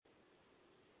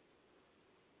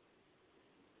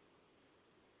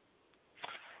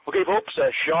Okay, folks,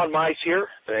 Sean Mize here,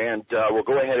 and we'll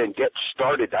go ahead and get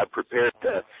started. I've prepared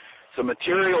some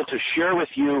material to share with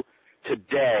you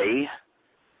today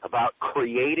about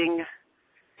creating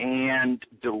and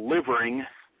delivering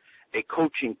a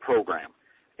coaching program.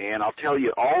 And I'll tell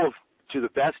you to the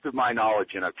best of my knowledge,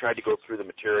 and I've tried to go through the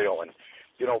material, and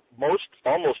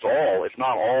almost all, if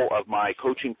not all, of my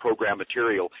coaching program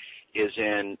material is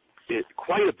in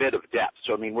quite a bit of depth.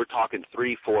 So, we're talking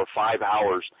 3, 4, 5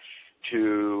 hours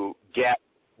to get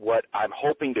what I'm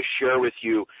hoping to share with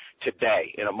you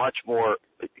today in a much more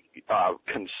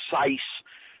concise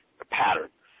pattern.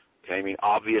 Okay,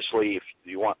 obviously, if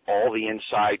you want all the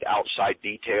inside, outside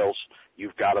details,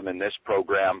 you've got them in this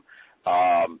program.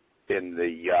 In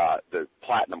the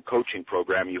Platinum Coaching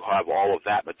Program, you have all of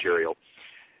that material.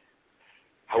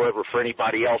 However, for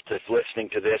anybody else that's listening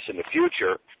to this in the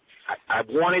future, I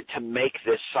wanted to make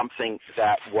this something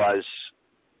that was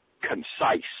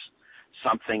concise,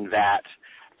 something that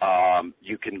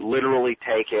you can literally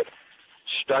take it,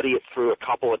 study it through a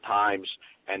couple of times,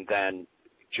 and then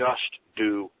just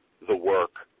do the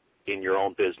work in your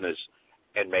own business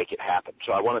and make it happen.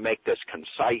 So I want to make this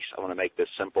concise. I want to make this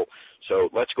simple. So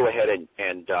let's go ahead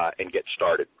and get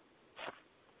started.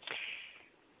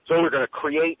 So we're going to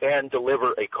create and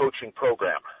deliver a coaching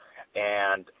program.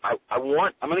 And I'm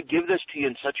going to give this to you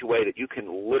in such a way that you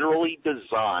can literally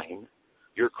design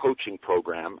your coaching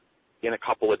program in a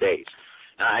couple of days.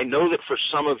 Now, I know that for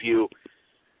some of you,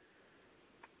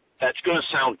 that's going to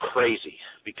sound crazy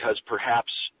because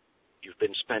perhaps you've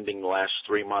been spending the last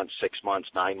 3 months, 6 months,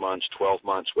 9 months, 12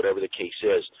 months, whatever the case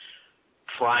is,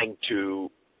 trying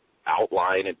to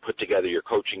outline and put together your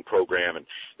coaching program, and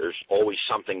there's always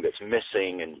something that's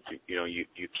missing, and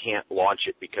you can't launch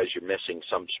it because you're missing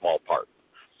some small part.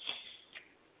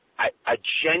 I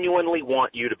genuinely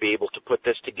want you to be able to put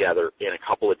this together in a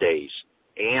couple of days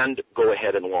and go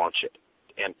ahead and launch it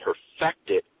and perfect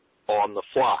it on the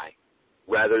fly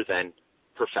rather than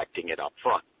perfecting it up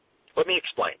front. Let me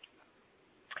explain.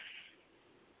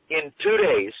 In 2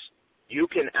 days, you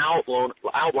can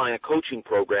outline a coaching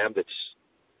program that's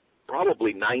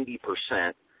probably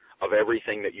 90% of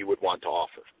everything that you would want to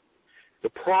offer. The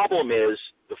problem is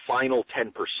the final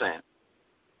 10%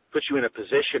 puts you in a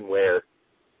position where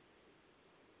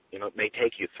it may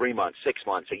take you 3 months, 6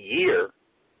 months, a year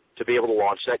to be able to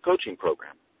launch that coaching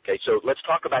program. Okay, so let's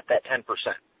talk about that 10%.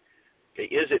 Okay,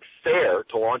 is it fair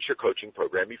to launch your coaching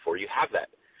program before you have that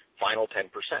final 10%?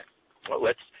 Well,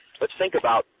 let's think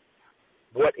about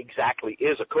what exactly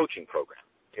is a coaching program.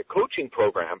 A coaching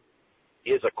program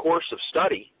is a course of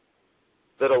study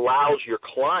that allows your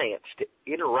clients to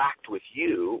interact with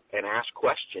you and ask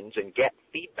questions and get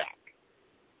feedback.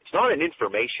 It's not an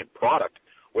information product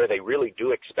where they really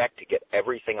do expect to get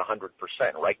everything 100%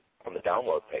 right on the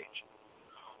download page.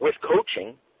 With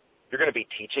coaching, you're going to be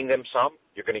teaching them some.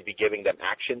 You're going to be giving them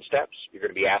action steps. You're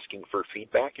going to be asking for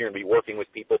feedback. You're going to be working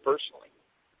with people personally.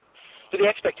 So the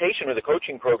expectation of the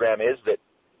coaching program is that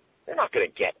they're not going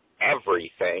to get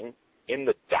everything in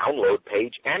the download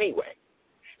page anyway.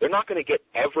 They're not going to get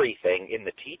everything in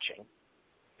the teaching.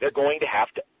 They're going to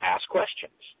have to ask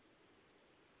questions.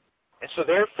 And so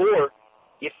therefore,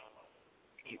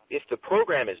 if the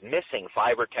program is missing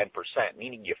 5 or 10%,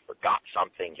 meaning you forgot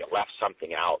something, you left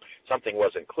something out, something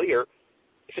wasn't clear,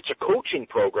 if it's a coaching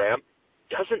program,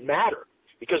 it doesn't matter.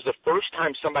 Because the first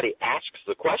time somebody asks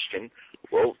the question,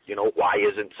 well, why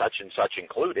isn't such and such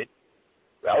included?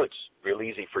 Well, it's real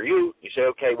easy for you. You say,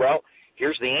 okay, well,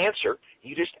 here's the answer.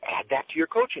 You just add that to your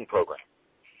coaching program.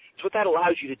 So what that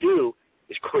allows you to do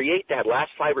is create that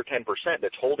last 5 or 10%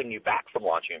 that's holding you back from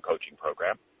launching a coaching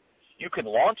program. You can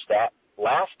launch that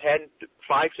last 5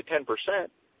 to 10%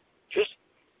 just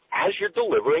as you're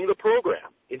delivering the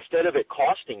program instead of it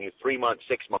costing you 3 months,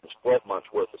 6 months, 12 months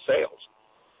worth of sales.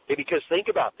 Okay, because think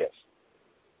about this.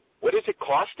 What is it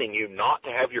costing you not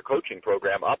to have your coaching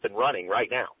program up and running right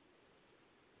now?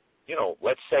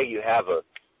 Let's just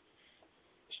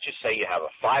say you have a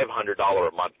 $500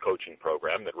 a month coaching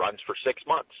program that runs for 6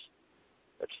 months.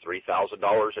 That's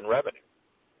 $3,000 in revenue.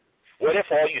 What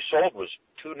if all you sold was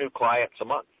 2 new clients a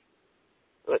month?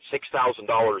 Well, that's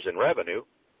 $6,000 in revenue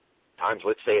times,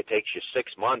 let's say it takes you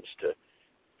 6 months to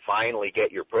finally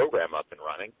get your program up and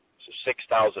running. So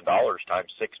 $6,000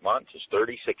 times 6 months is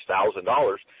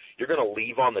 $36,000. You're going to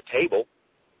leave on the table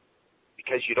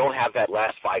because you don't have that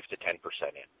last 5 to 10%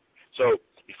 in. So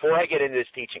before I get into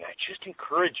this teaching, I just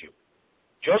encourage you,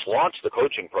 just launch the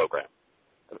coaching program.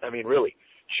 Really,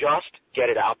 just get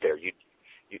it out there. You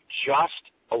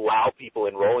just allow people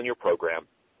enroll in your program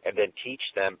and then teach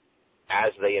them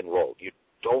as they enroll. You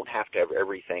don't have to have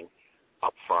everything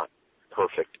up front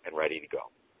perfect and ready to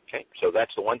go. Okay, so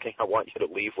that's the one thing I want you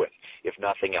to leave with, if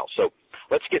nothing else. So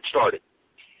let's get started.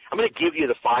 I'm going to give you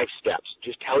the 5 steps,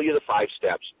 just tell you the 5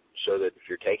 steps so that if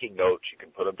you're taking notes, you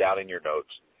can put them down in your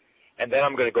notes. And then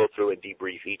I'm going to go through and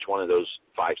debrief each one of those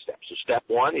 5 steps. So step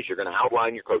 1 is you're going to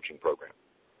outline your coaching program.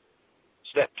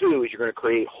 Step 2 is you're going to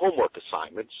create homework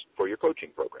assignments for your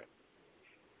coaching program.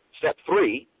 Step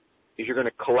 3 is you're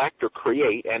going to collect or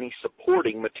create any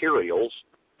supporting materials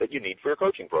that you need for your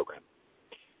coaching program.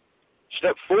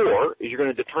 Step 4 is you're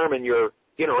going to determine your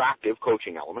interactive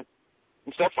coaching element.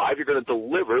 And step 5, you're going to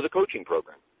deliver the coaching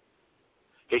program.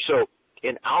 Okay, so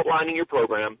in outlining your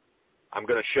program, I'm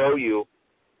going to show you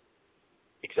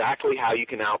exactly how you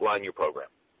can outline your program.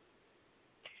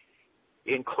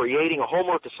 In creating a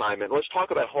homework assignment, let's talk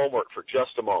about homework for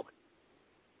just a moment.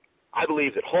 I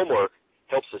believe that homework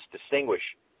helps us distinguish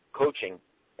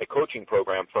a coaching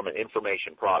program from an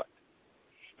information product.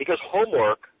 Because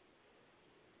homework,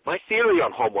 my theory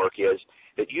on homework is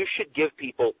that you should give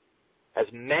people as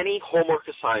many homework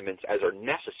assignments as are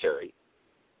necessary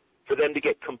for them to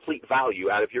get complete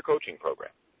value out of your coaching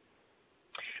program.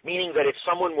 Meaning that if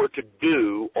someone were to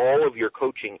do all of your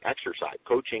coaching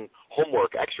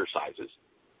homework exercises,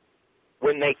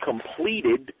 when they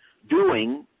completed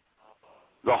doing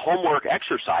the homework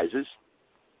exercises,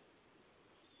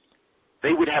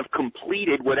 they would have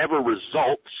completed whatever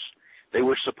results they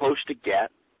were supposed to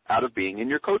get out of being in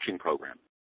your coaching program.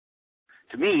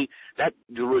 To me,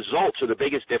 the results are the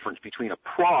biggest difference between a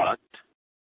product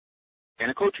and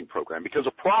a coaching program, because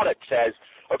a product says,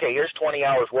 okay, here's 20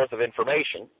 hours worth of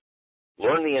information,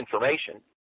 learn the information,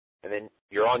 and then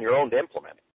you're on your own to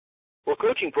implement it. Well, a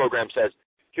coaching program says,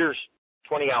 here's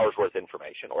 20 hours worth of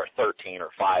information, or 13 or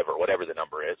 5 or whatever the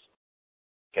number is.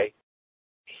 Okay?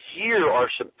 Here are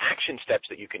some action steps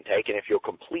that you can take, and if you'll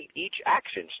complete each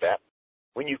action step,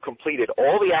 when you've completed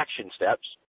all the action steps,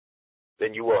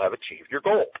 then you will have achieved your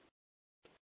goal.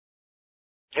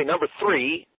 Okay, number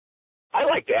 3, I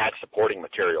like to add supporting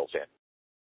materials in.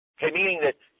 Okay, meaning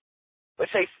that,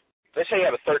 let's say you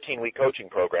have a 13-week coaching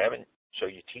program, and so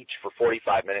you teach for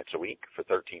 45 minutes a week for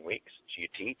 13 weeks. So you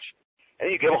teach, and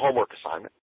then you give a homework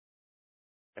assignment.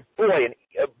 And boy,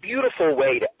 a beautiful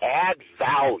way to add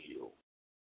value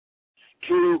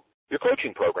to your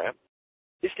coaching program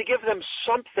is to give them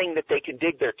something that they can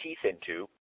dig their teeth into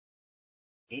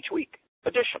each week,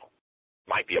 additional. It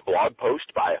might be a blog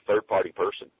post by a third-party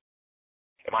person.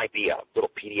 It might be a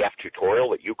little PDF tutorial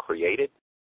that you created.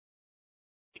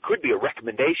 It could be a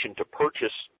recommendation to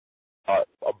purchase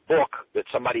a book that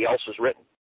somebody else has written.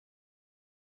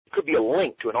 It could be a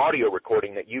link to an audio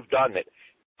recording that you've done that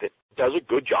does a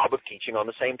good job of teaching on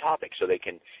the same topic so they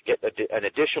can get an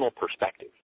additional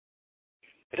perspective.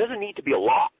 It doesn't need to be a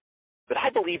lot, but I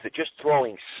believe that just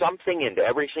throwing something into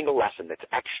every single lesson that's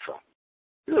extra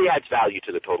really adds value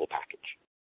to the total package.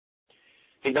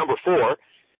 Okay, number 4,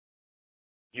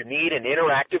 you need an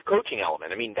interactive coaching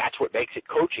element. I mean, that's what makes it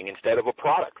coaching instead of a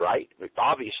product, right?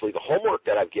 Obviously, the homework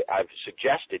that I've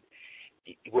suggested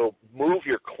will move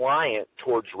your client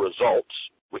towards results,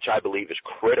 which I believe is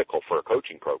critical for a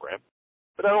coaching program.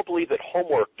 But I don't believe that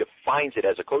homework defines it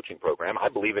as a coaching program. I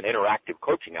believe an interactive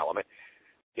coaching element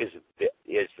is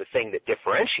the thing that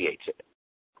differentiates it,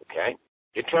 okay?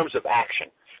 In terms of action.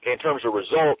 Okay, in terms of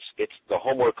results, it's the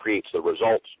homework creates the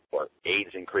results or aids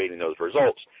in creating those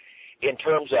results. In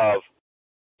terms of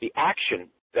the action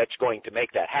that's going to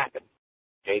make that happen,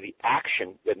 okay, the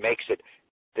action that makes it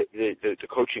the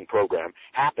coaching program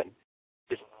happen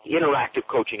is the interactive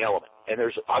coaching element. And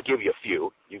I'll give you a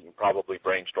few. You can probably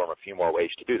brainstorm a few more ways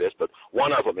to do this, but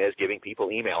one of them is giving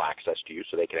people email access to you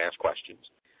so they can ask questions.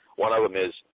 One of them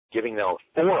is giving them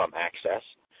forum access.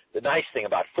 The nice thing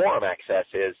about forum access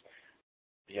is,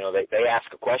 they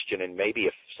ask a question, and maybe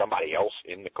if somebody else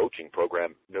in the coaching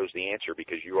program knows the answer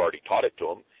because you already taught it to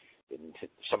them, and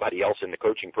somebody else in the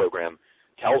coaching program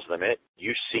tells them it,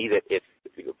 you see that if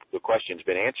the question's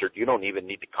been answered, you don't even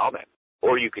need to comment.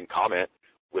 Or you can comment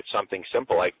with something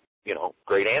simple like,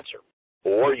 great answer.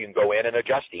 Or you can go in and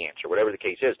adjust the answer, whatever the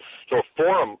case is. So a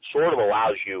forum sort of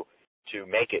allows you to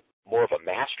make it more of a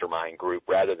mastermind group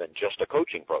rather than just a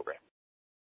coaching program.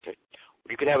 Okay.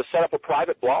 You could set up a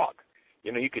private blog.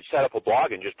 You could set up a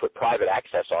blog and just put private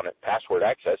access on it, password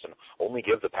access, and only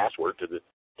give the password to the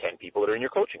 10 people that are in your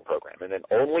coaching program. And then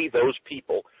only those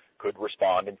people could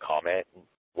respond and comment and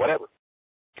whatever.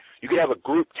 You could have a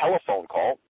group telephone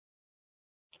call.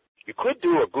 You could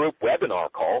do a group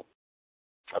webinar call.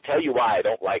 I'll tell you why I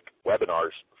don't like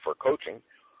webinars for coaching.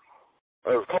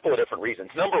 There are a couple of different reasons.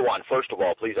 Number 1, first of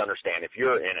all, please understand, if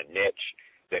you're in a niche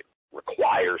that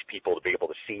requires people to be able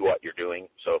to see what you're doing,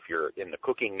 so if you're you're in the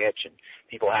cooking niche and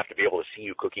people have to be able to see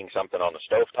you cooking something on the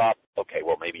stovetop, okay,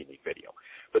 well, maybe you need video.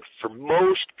 But for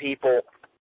most people,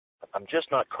 I'm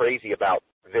just not crazy about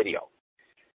video.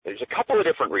 There's a couple of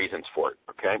different reasons for it,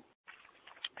 okay?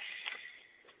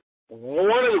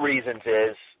 One of the reasons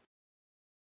is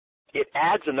it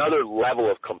adds another level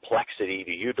of complexity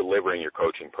to you delivering your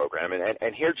coaching program.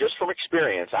 And here, just from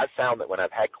experience, I've found that when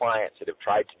I've had clients that have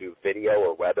tried to do video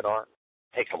or webinar,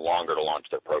 it takes them longer to launch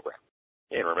their program.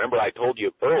 And remember, I told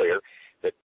you earlier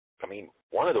that,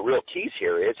 one of the real keys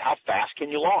here is how fast can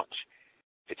you launch?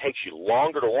 If it takes you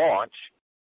longer to launch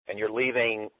and you're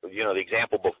leaving, the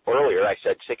example earlier, I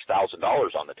said $6,000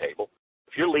 on the table.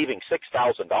 If you're leaving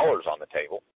 $6,000 on the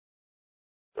table,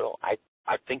 well, I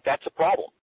think that's a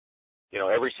problem.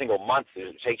 Every single month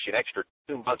it takes you an extra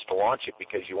 2 months to launch it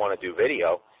because you want to do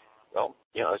video. Well,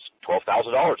 it's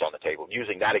 $12,000 on the table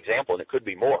using that example, and it could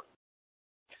be more.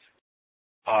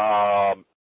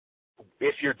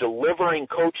 If you're delivering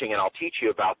coaching, and I'll teach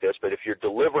you about this, but if you're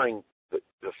delivering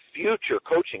the future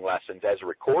coaching lessons as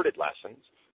recorded lessons,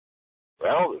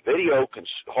 well, the video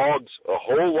hogs a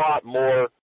whole lot more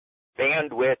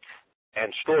bandwidth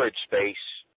and storage space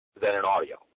than an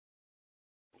audio.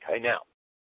 Okay, now,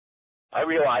 I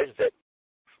realize that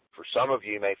for some of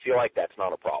you may feel like that's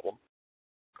not a problem,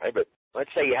 okay, but let's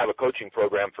say you have a coaching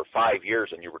program for 5 years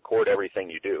and you record everything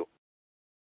you do.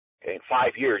 Okay, in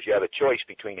 5 years, you have a choice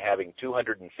between having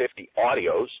 250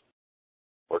 audios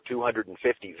or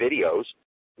 250 videos.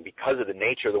 And because of the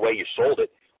nature of the way you sold it,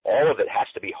 all of it has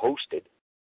to be hosted.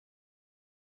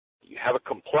 You have a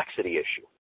complexity issue,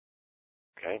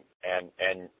 okay,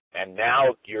 and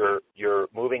now you're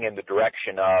moving in the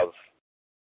direction of.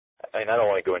 I don't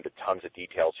want to go into tons of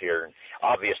details here. And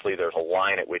obviously, there's a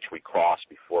line at which we cross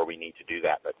before we need to do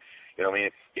that. But,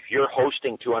 if you're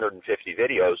hosting 250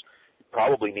 videos, you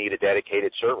probably need a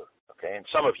dedicated server, okay? And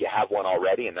some of you have one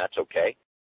already, and that's okay,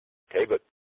 okay? But,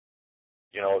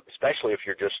 especially if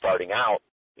you're just starting out,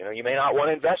 you may not want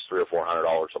to invest $300 or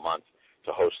 $400 a month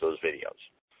to host those videos,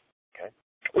 okay?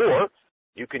 Or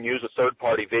you can use a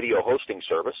third-party video hosting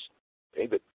service, okay?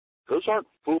 But those aren't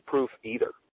foolproof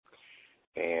either.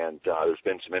 And there's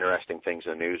been some interesting things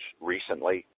in the news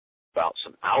recently about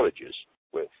some outages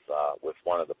with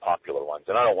one of the popular ones.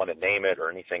 And I don't want to name it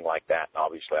or anything like that. And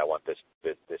obviously, I want this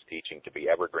teaching to be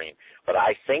evergreen. But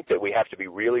I think that we have to be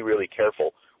really, really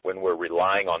careful when we're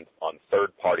relying on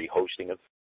third-party hosting of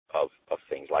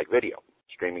things like video,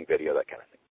 streaming video, that kind of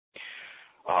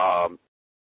thing.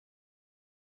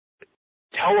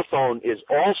 Telephone is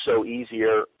also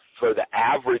easier for the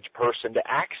average person to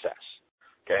access.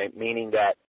 Okay, meaning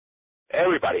that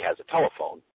everybody has a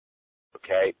telephone,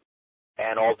 okay,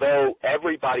 and although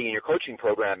everybody in your coaching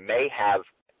program may have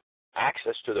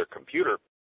access to their computer,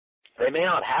 they may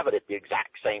not have it at the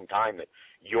exact same time that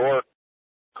your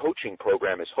coaching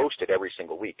program is hosted every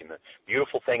single week. And the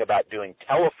beautiful thing about doing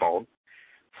telephone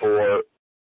for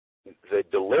the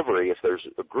delivery, if there's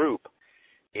a group,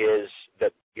 is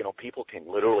that, people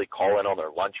can literally call in on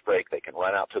their lunch break. They can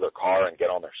run out to their car and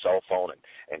get on their cell phone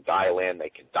and dial in. They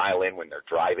can dial in when they're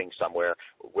driving somewhere.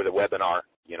 With a webinar,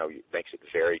 it makes it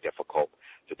very difficult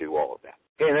to do all of that.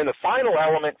 And then the final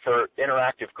element for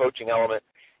interactive coaching element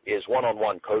is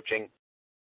one-on-one coaching.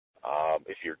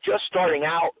 If you're just starting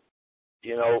out,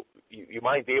 you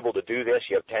might be able to do this.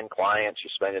 You have 10 clients. You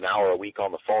spend an hour a week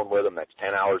on the phone with them. That's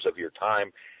 10 hours of your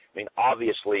time.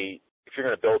 Obviously, if you're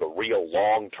going to build a real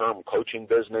long-term coaching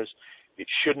business, it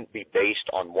shouldn't be based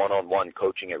on one-on-one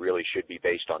coaching. It really should be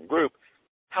based on group.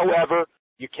 However,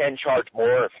 you can charge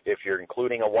more if you're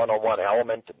including a one-on-one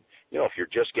element. And, if you're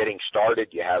just getting started,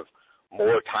 you have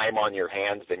more time on your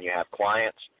hands than you have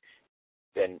clients,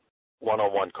 then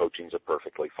one-on-one coaching is a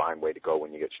perfectly fine way to go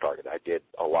when you get started. I did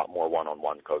a lot more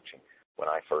one-on-one coaching when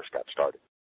I first got started.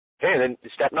 Okay, and then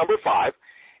step number 5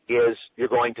 is you're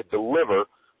going to deliver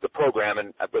the program,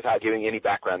 and without giving any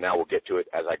background now, we'll get to it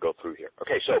as I go through here.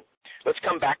 Okay, so let's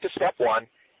come back to step 1.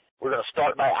 We're going to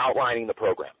start by outlining the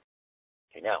program.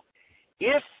 Okay, now,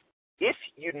 if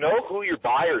you know who your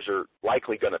buyers are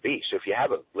likely going to be, so if you have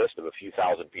a list of a few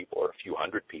thousand people or a few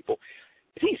hundred people,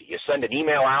 it's easy. You send an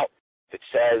email out that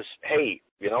says, hey,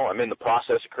 I'm in the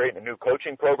process of creating a new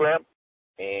coaching program,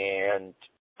 and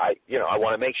I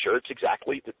want to make sure it's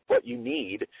exactly what you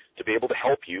need to be able to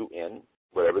help you in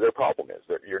whatever their problem is,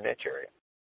 your niche area.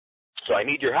 So I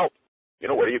need your help.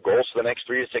 What are your goals for the next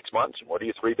 3 to 6 months? And what are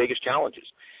your 3 biggest challenges?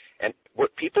 And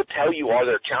what people tell you are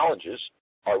their challenges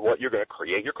are what you're going to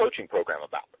create your coaching program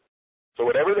about. So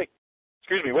whatever they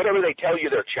tell you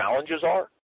their challenges are,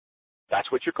 that's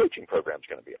what your coaching program is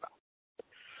going to be about.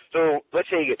 So let's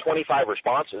say you get 25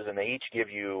 responses and they each give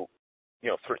you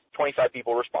 25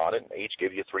 people responded, and they each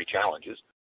give you 3 challenges.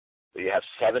 So you have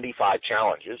 75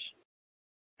 challenges,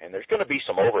 and there's going to be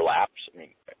some overlaps. I mean,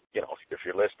 if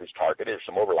your list is targeted, there's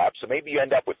some overlaps. So maybe you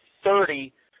end up with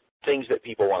 30 things that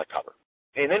people want to cover.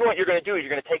 And then what you're going to do is you're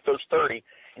going to take those 30,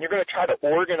 and you're going to try to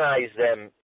organize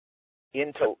them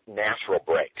into natural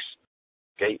breaks.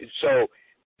 Okay, so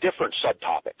different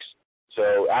subtopics.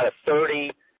 So out of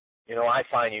 30, I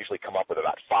find usually come up with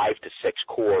about 5 to 6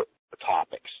 core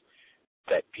topics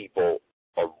that people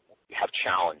have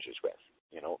challenges with.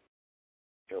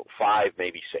 5,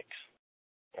 maybe 6.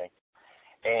 Okay,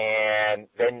 and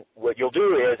then what you'll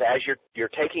do is, as you're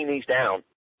taking these down.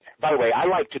 By the way, I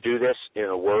like to do this in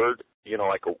a Word,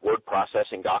 like a word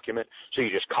processing document. So you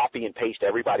just copy and paste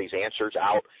everybody's answers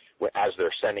out as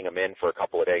they're sending them in for a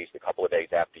couple of days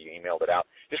after you emailed it out.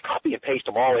 Just copy and paste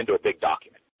them all into a big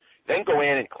document. Then go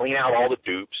in and clean out all the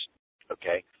dupes,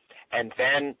 okay? And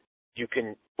then you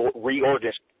can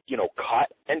reorganize, cut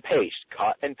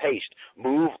and paste,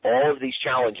 move all of these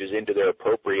challenges into their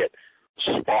appropriate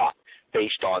spot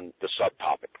based on the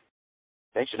subtopic.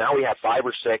 Okay, so now we have 5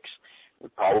 or 6. We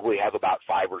probably have about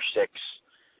 5 or 6,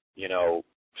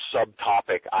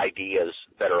 subtopic ideas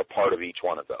that are a part of each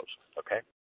one of those, okay?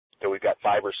 So we've got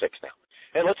 5 or 6 now.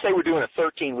 And let's say we're doing a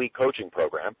 13-week coaching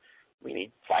program. We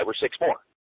need 5 or 6 more,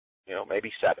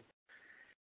 maybe 7.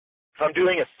 If I'm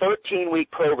doing a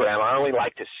 13-week program, I only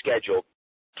like to schedule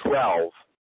 12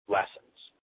 lessons,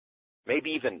 maybe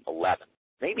even 11,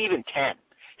 maybe even 10.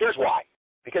 Here's why.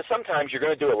 Because sometimes you're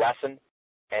going to do a lesson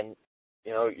and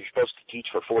you're supposed to teach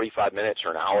for 45 minutes or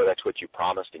an hour. That's what you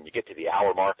promised, and you get to the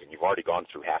hour mark, and you've already gone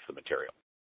through half the material.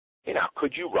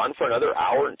 Could you run for another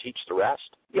hour and teach the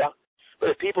rest? Yeah. But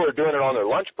if people are doing it on their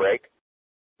lunch break,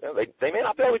 they may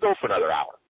not be able to go for another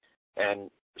hour. And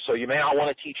so you may not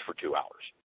want to teach for 2 hours.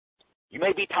 You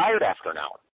may be tired after an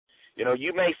hour.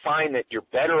 You may find that you're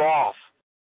better off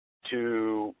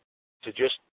to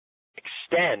just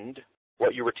extend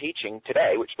what you were teaching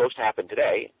today, which is supposed to happen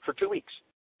today, for 2 weeks.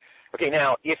 Okay,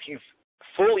 now, if you've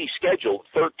fully scheduled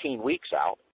 13 weeks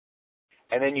out,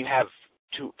 and then you have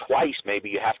twice maybe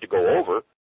you have to go over,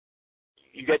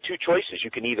 you get 2 choices.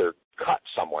 You can either cut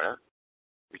somewhere,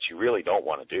 which you really don't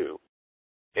want to do,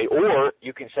 okay, or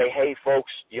you can say, hey,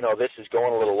 folks, this is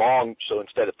going a little long, so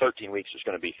instead of 13 weeks, it's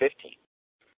going to be 15.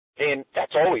 And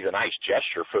that's always a nice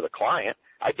gesture for the client.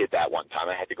 I did that one time.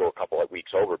 I had to go a couple of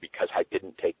weeks over because I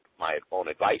didn't take my own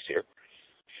advice here.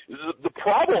 The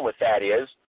problem with that is,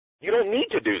 you don't need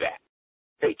to do that.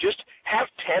 Okay, just have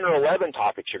 10 or 11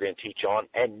 topics you're going to teach on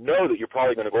and know that you're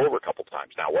probably going to go over a couple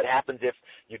times. Now, what happens if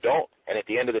you don't, and at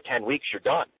the end of the 10 weeks you're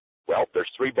done? Well, there's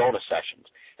 3 bonus sessions.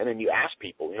 And then you ask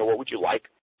people, what would you like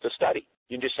to study?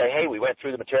 You can just say, hey, we went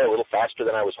through the material a little faster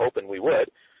than I was hoping we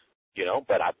would,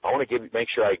 but I want to make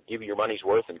sure I give you your money's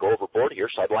worth and go overboard here,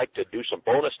 so I'd like to do some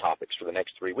bonus topics for the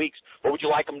next 3 weeks. What would you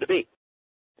like them to be?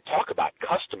 Talk about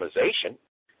customization.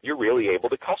 You're really able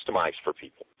to customize for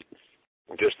people.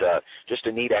 Just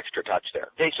a neat extra touch there.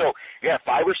 Okay, so you have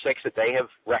 5 or 6 that they have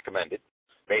recommended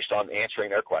based on answering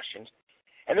their questions.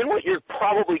 And then what you're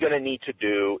probably going to need to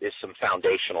do is some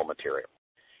foundational material.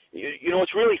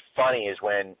 What's really funny is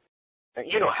when,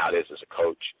 you know how it is as a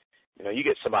coach, you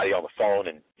get somebody on the phone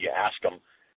and you ask them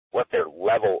what their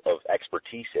level of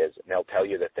expertise is, and they'll tell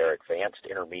you that they're advanced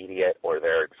intermediate, or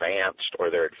they're advanced,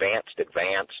 or they're advanced.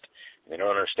 And they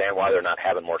don't understand why they're not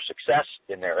having more success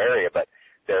in their area, but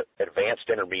they're advanced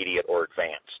intermediate or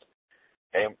advanced.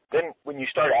 And then when you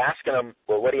start asking them,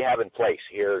 well, what do you have in place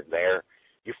here and there,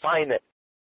 you find that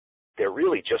they're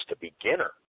really just a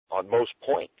beginner on most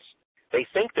points. They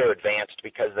think they're advanced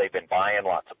because they've been buying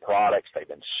lots of products, they've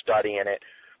been studying it,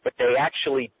 but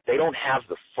they don't have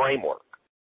the framework.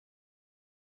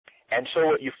 And so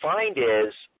what you find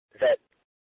is that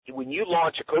when you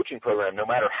launch a coaching program, no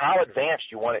matter how advanced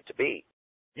you want it to be,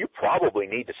 you probably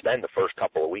need to spend the first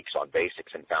couple of weeks on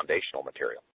basics and foundational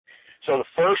material. So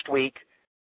the first week,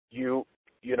 you're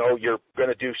going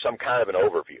to do some kind of an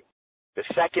overview. The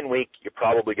second week, you're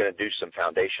probably going to do some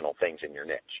foundational things in your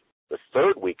niche. The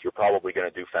third week, you're probably going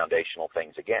to do foundational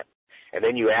things again. And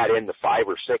then you add in the 5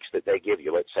 or 6 that they give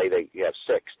you. Let's say you have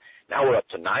 6. Now we're up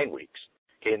to 9 weeks.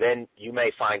 Okay, and then you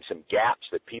may find some gaps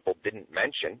that people didn't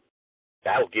mention.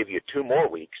 That'll give you 2 more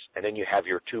weeks, and then you have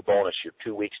your 2 bonus, your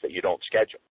 2 weeks that you don't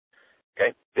schedule.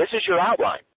 Okay, this is your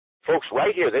outline. Folks,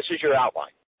 right here, this is your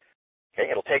outline. Okay,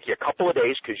 it'll take you a couple of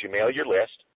days because you mail your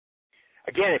list.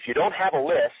 Again, if you don't have a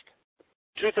list,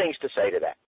 2 things to say to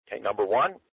that. Okay, number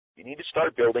 1, you need to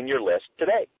start building your list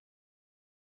today.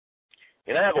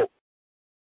 You know, I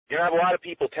have a lot of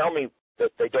people tell me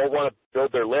that they don't want to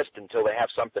build their list until they have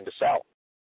something to sell.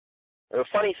 And the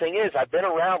funny thing is, I've been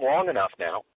around long enough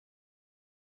now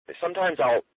that sometimes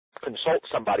I'll consult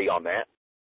somebody on that,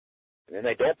 and then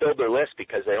they don't build their list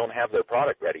because they don't have their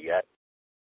product ready yet.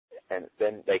 And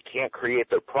then they can't create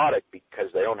their product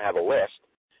because they don't have a list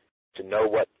to know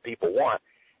what people want.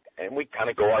 And we kind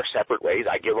of go our separate ways.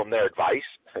 I give them their advice.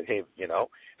 You know,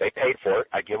 they paid for it.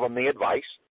 I give them the advice.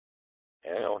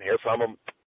 And I don't hear from them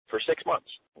for 6 months.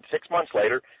 And 6 months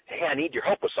later, hey, I need your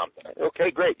help with something.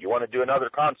 Okay, great. You want to do another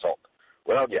consult?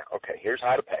 Well, yeah. Okay, here's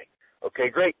how to pay. Okay,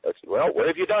 great. Well, what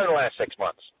have you done in the last 6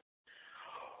 months?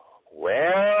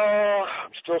 Well,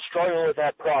 I'm still struggling with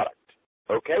that product.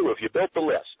 Okay, well, if you built the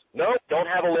list. No, don't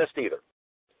have a list either.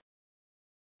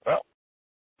 Well,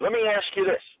 let me ask you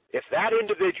this. If that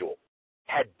individual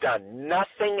had done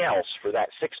nothing else for that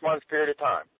 6 month period of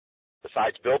time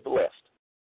besides build the list,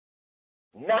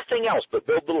 nothing else but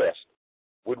build the list,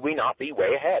 would we not be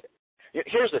way ahead?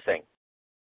 Here's the thing.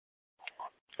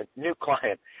 A new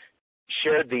client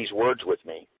shared these words with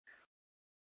me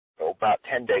about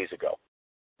 10 days ago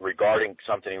regarding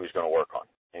something he was going to work on.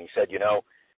 And he said, you know,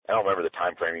 I don't remember the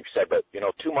time frame he said, but, you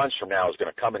know, 2 months from now is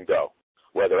going to come and go,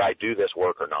 whether I do this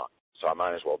work or not. So I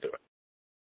might as well do it.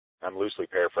 I'm loosely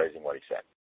paraphrasing what he said.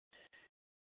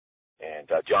 And,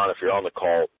 John, if you're on the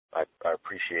call, I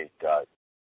appreciate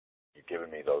you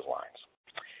giving me those lines.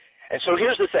 And so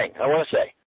here's the thing I want to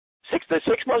say. 6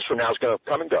 months from now is going to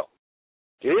come and go.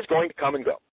 It is going to come and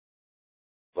go,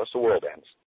 unless the world ends.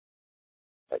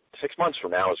 But 6 months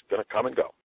from now is going to come and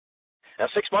go. Now,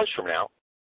 6 months from now,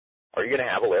 are you going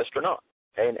to have a list or not?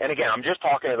 And again, I'm just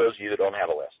talking to those of you that don't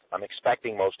have a list. I'm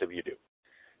expecting most of you do.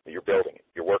 You're building it.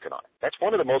 You're working on it. That's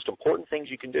one of the most important things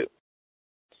you can do.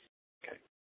 Okay.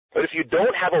 But if you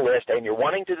don't have a list and you're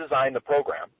wanting to design the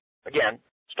program, again,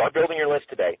 start building your list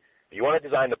today. If you want to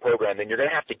design the program, then you're going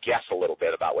to have to guess a little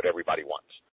bit about what everybody wants.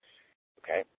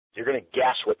 Okay? You're going to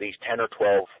guess what these 10 or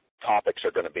 12 topics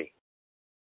are going to be.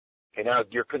 Okay, now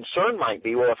your concern might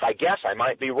be, well, if I guess, I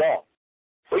might be wrong.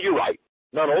 Well, you're right.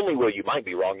 Not only will you might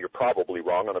be wrong, you're probably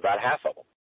wrong on about half of them.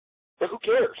 But who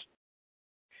cares?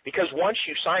 Because once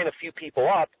you sign a few people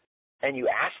up and you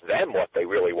ask them what they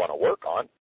really want to work on,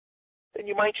 then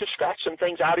you might just scratch some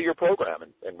things out of your program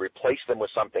and replace them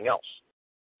with something else.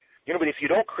 You know, but if you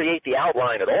don't create the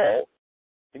outline at all,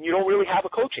 then you don't really have a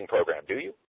coaching program, do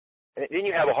you? And then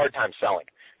you have a hard time selling.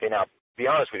 Okay, now, to be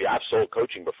honest with you, I've sold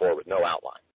coaching before with no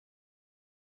outline.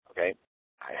 Okay?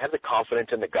 I have the confidence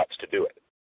and the guts to do it.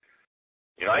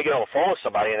 You know, I get on the phone with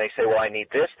somebody and they say, well, I need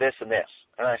this, this, and this.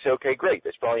 And I say, okay, great.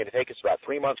 It's probably going to take us about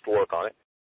 3 months to work on it.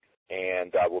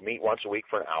 And we'll meet once a week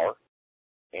for an hour.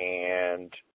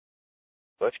 And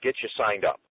let's get you signed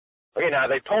up. Okay, now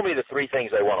they've told me the 3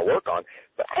 things they want to work on,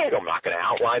 but hey, I'm not going to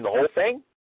outline the whole thing.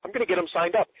 I'm going to get them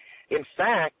signed up. In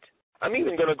fact, I'm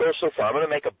even going to go so far. I'm going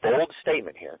to make a bold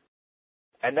statement here.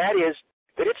 And that is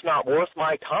that it's not worth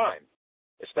my time,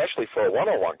 especially for a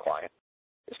one-on-one client.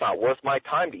 It's not worth my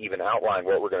time to even outline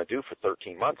what we're going to do for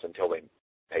 13 months until they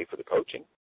pay for the coaching.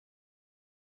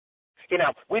 You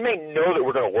know, we may know that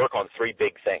we're going to work on 3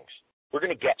 big things. We're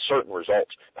going to get certain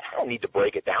results, but I don't need to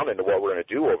break it down into what we're going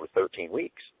to do over 13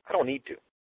 weeks. I don't need to.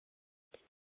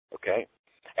 Okay?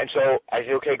 And so I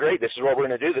say, okay, great, this is what we're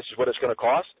going to do. This is what it's going to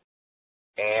cost.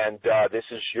 And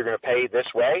you're going to pay this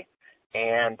way.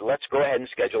 And let's go ahead and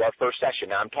schedule our first session.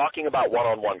 Now, I'm talking about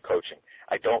one-on-one coaching.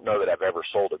 I don't know that I've ever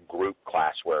sold a group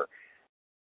class where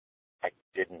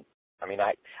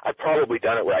I've probably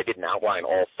done it where I didn't outline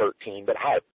all 13, but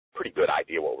I had a pretty good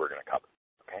idea what we're going to cover,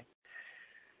 okay?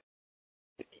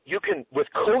 You can, with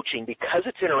coaching, because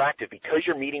it's interactive, because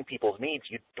you're meeting people's needs,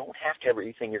 you don't have to have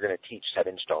everything you're going to teach set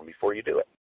in stone before you do it.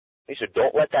 Okay, so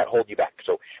don't let that hold you back.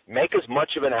 So make as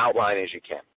much of an outline as you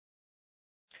can.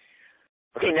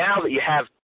 Okay, now that you have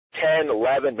 10,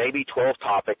 11, maybe 12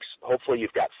 topics, hopefully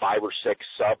you've got 5 or 6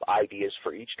 sub-ideas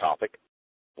for each topic,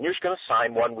 and you're just going to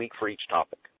assign 1 week for each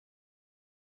topic.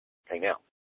 Okay, now,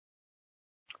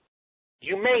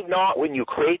 you may not, when you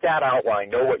create that outline,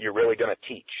 know what you're really going to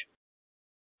teach.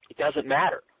 It doesn't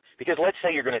matter, because let's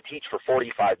say you're going to teach for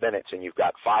 45 minutes and you've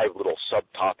got 5 little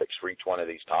subtopics for each one of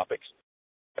these topics.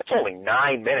 That's only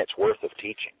 9 minutes worth of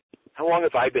teaching. How long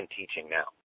have I been teaching now?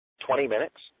 20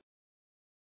 minutes?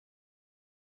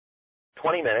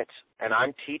 20 minutes, and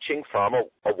I'm teaching from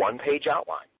a 1-page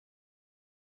outline.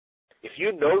 If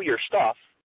you know your stuff,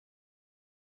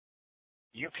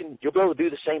 you'll be able to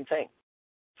do the same thing.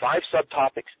 5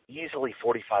 subtopics, easily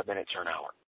 45 minutes or an hour,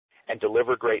 and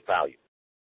deliver great value.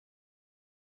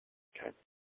 Okay.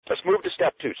 Let's move to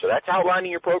step 2. So that's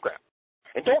outlining your program.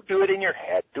 And don't do it in your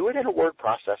head. Do it in a word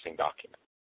processing document.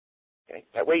 Okay.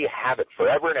 That way you have it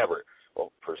forever and ever,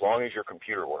 well, for as long as your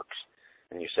computer works.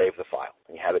 and you save the file,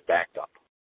 and you have it backed up.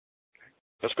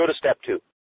 Let's go to step 2.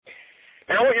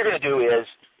 Now what you're going to do is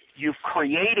you've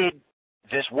created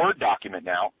this Word document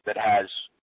now that has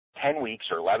 10 weeks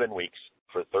or 11 weeks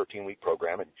for a 13-week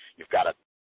program, and you've got a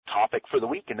topic for the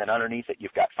week, and then underneath it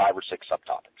you've got 5 or 6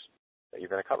 subtopics that you're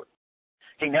going to cover.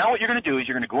 Okay, now what you're going to do is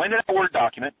you're going to go into that Word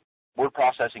document, word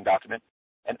processing document,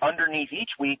 and underneath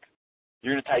each week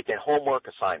you're going to type in homework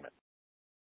assignment.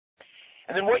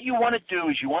 And then what you want to do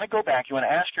is you want to go back, you want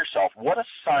to ask yourself, what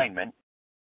assignment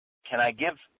can I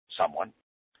give someone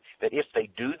that if they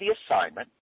do the assignment,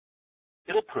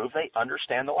 it'll prove they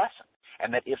understand the lesson,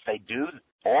 and that if they do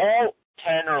all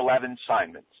 10 or 11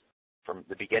 assignments from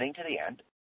the beginning to the end,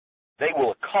 they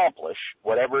will accomplish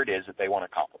whatever it is that they want to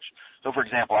accomplish. So, for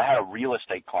example, I had a real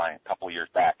estate client a couple of years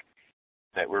back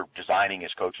that we're designing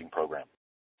his coaching program.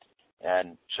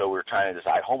 And so we were trying to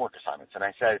design homework assignments. And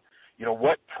I said, you know,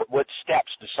 what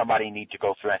steps does somebody need to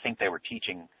go through? I think they were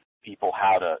teaching people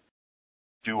how to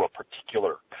do a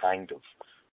particular kind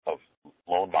of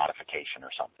loan modification or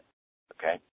something,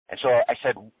 okay? And so I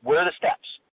said, what are the steps?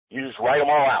 You just write them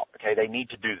all out, okay? They need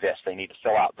to do this. They need to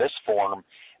fill out this form.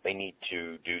 They need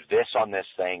to do this on this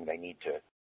thing. They need to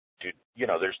do, you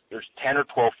know, there's 10 or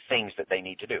 12 things that they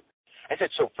need to do. I said,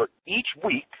 so for each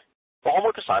week, the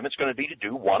homework assignment's going to be to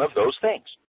do one of those things.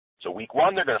 So week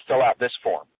 1, they're going to fill out this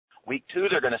form. Week 2,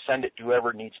 they're going to send it to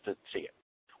whoever needs to see it.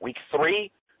 Week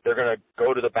 3, they're going to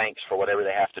go to the banks for whatever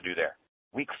they have to do there.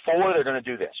 Week 4, they're going to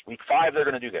do this. Week 5, they're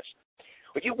going to do this.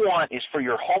 What you want is for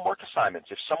your homework assignments,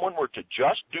 if someone were to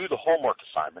just do the homework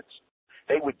assignments,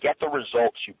 they would get the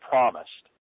results you promised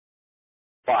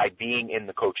by being in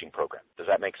the coaching program. Does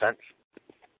that make sense?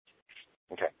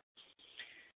 Okay.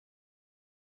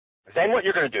 Then what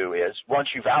you're going to do is, once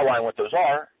you've outlined what those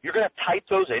are, you're going to type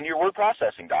those into your word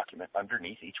processing document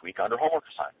underneath each week under homework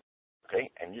assignment. Okay,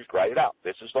 and you just write it out.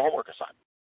 This is the homework assignment.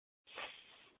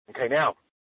 Okay, now,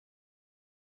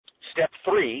 step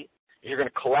 3, you're going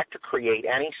to collect or create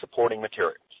any supporting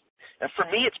materials. And for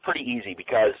me, it's pretty easy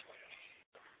because,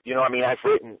 you know, I mean, I've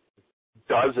written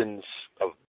dozens of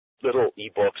little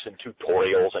ebooks and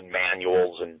tutorials and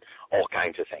manuals and all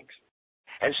kinds of things.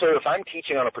 And so if I'm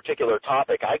teaching on a particular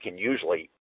topic, I can usually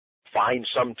find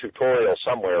some tutorial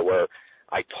somewhere where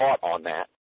I taught on that,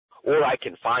 or I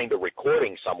can find a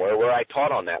recording somewhere where I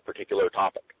taught on that particular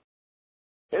topic.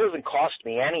 It doesn't cost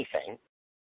me anything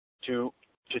to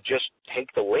just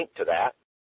take the link to that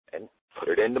and put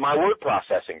it into my word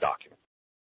processing document.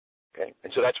 Okay,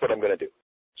 and so that's what I'm going to do.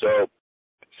 So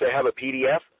say I have a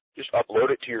PDF, just upload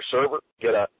it to your server,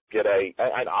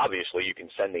 and obviously you can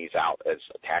send these out as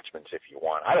attachments if you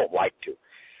want. I don't like to.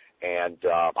 And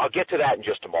I'll get to that in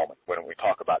just a moment when we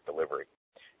talk about delivery.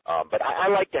 But I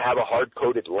like to have a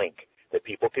hard-coded link that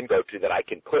people can go to that I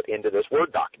can put into this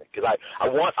Word document because I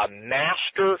want a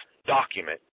master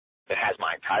document that has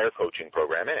my entire coaching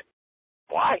program in it.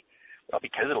 Why? Well,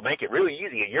 because it'll make it really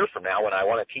easy a year from now when I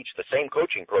want to teach the same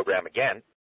coaching program again,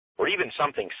 or even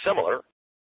something similar.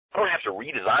 I don't have to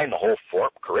redesign the whole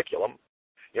curriculum.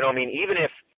 You know, I mean, even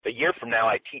if a year from now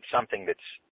I teach something that's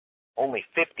only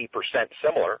 50%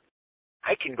 similar,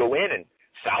 I can go in and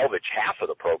salvage half of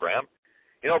the program,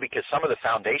 you know, because some of the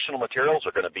foundational materials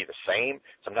are going to be the same.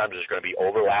 Sometimes there's going to be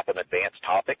overlap in advanced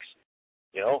topics,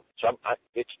 you know. So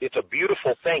it's a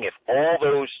beautiful thing if all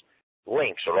those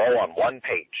links are all on one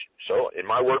page. So in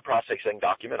my word processing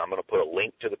document, I'm going to put a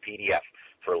link to the PDF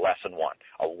for lesson 1,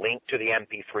 a link to the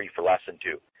MP3 for lesson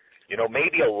 2. You know,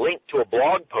 maybe a link to a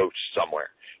blog post somewhere.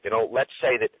 You know, let's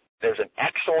say that there's an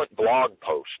excellent blog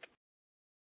post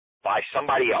by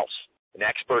somebody else, an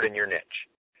expert in your niche,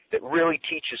 that really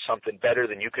teaches something better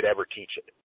than you could ever teach it.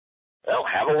 Well,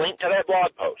 have a link to that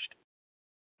blog post.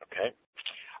 Okay?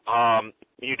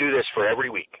 You do this for every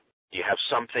week. You have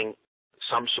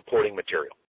some supporting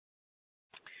material.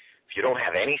 If you don't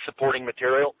have any supporting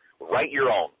material, write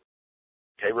your own.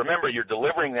 Okay? Remember, you're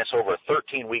delivering this over a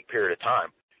 13-week period of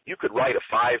time. You could write a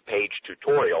 5-page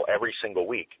tutorial every single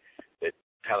week that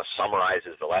kind of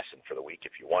summarizes the lesson for the week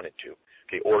if you wanted to,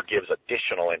 okay, or gives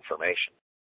additional information.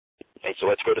 Okay, so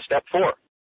let's go to step 4.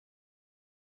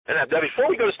 And now before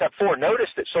we go to step 4, notice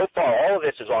that so far all of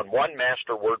this is on one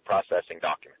master word processing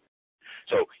document.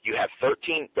 So you have 10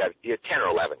 or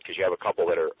 11 because you have a couple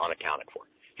that are unaccounted for.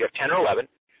 You have 10 or 11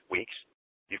 weeks.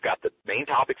 You've got the main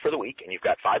topic for the week, and you've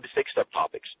got 5 to 6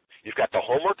 subtopics. You've got the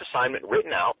homework assignment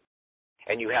written out,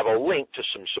 and you have a link to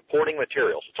some supporting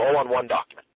materials. It's all on one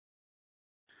document.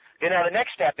 Okay, now the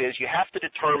next step is you have to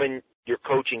determine your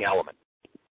coaching element.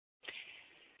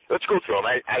 Let's go through them.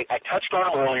 I touched on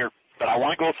them earlier, but I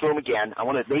want to go through them again. I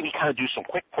want to maybe kind of do some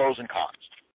quick pros and cons.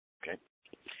 Okay,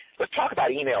 let's talk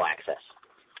about email access.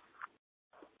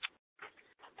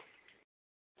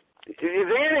 The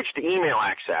advantage to email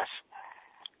access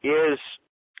is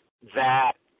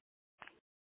that,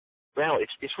 well,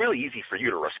 it's really easy for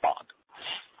you to respond.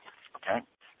 Okay?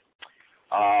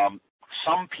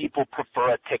 Some people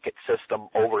prefer a ticket system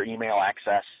over email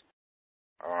access.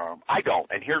 I don't,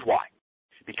 and here's why.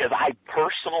 Because I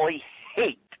personally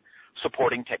hate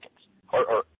supporting tickets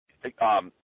or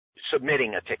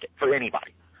submitting a ticket for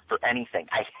anybody, for anything.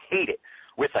 I hate it.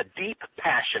 With a deep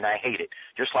passion, I hate it.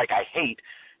 Just like I hate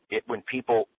it when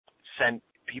people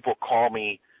call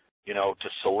me, to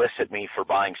solicit me for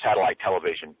buying satellite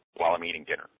television while I'm eating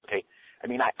dinner. Okay? I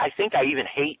mean, I think I even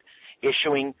hate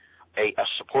issuing a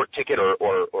support ticket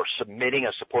or submitting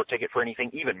a support ticket for anything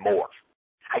even more.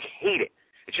 I hate it.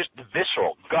 It's just the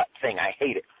visceral gut thing. I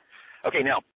hate it. Okay,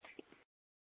 now,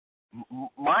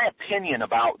 my opinion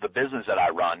about the business that I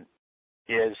run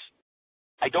is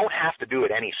I don't have to do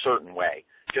it any certain way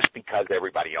just because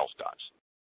everybody else does.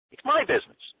 It's my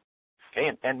business. Okay,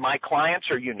 and my clients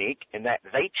are unique in that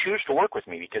they choose to work with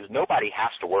me because nobody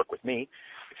has to work with me.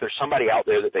 If there's somebody out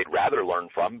there that they'd rather learn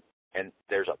from and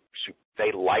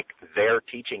they like their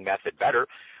teaching method better,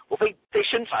 well, they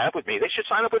shouldn't sign up with me. They should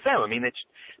sign up with them. I mean,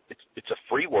 it's a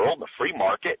free world, a free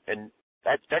market, and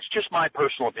that's just my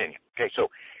personal opinion. Okay, so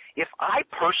if I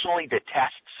personally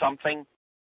detest something,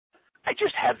 I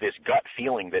just have this gut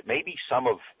feeling that maybe some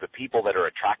of the people that are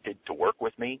attracted to work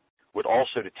with me would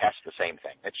also detest the same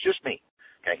thing. It's just me.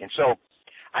 Okay, and so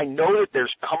I know that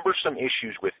there's cumbersome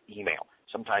issues with email.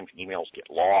 Sometimes emails get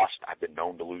lost. I've been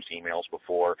known to lose emails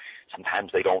before.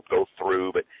 Sometimes they don't go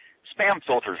through, but spam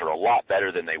filters are a lot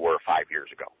better than they were 5 years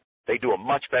ago. They do a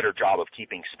much better job of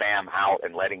keeping spam out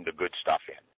and letting the good stuff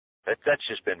in. That's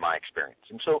just been my experience.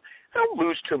 And so I don't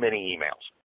lose too many emails.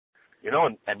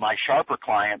 And my sharper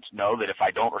clients know that if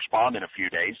I don't respond in a few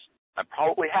days, I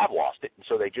probably have lost it, and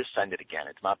so they just send it again.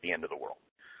 It's not the end of the world.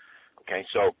 Okay,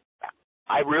 so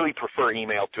I really prefer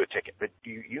email to a ticket, but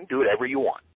you can do whatever you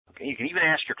want. Okay, you can even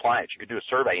ask your clients. You can do a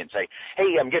survey and say,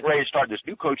 hey, I'm getting ready to start this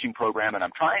new coaching program, and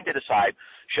I'm trying to decide,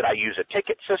 should I use a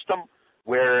ticket system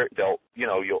where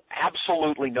you'll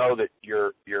absolutely know that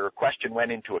your question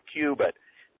went into a queue, but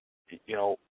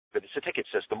it's a ticket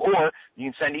system, or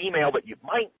you can send email, but you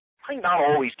might not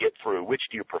always get through. Which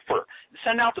do you prefer?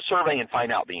 Send out the survey and find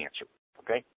out the answer.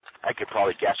 Okay, I could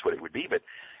probably guess what it would be, but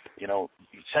you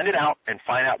send it out and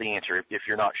find out the answer if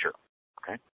you're not sure.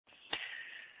 Okay.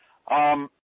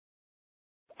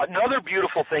 Another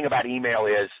beautiful thing about email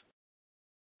is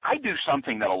I do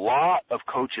something that a lot of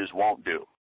coaches won't do,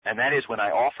 and that is when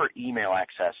I offer email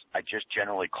access, I just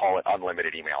generally call it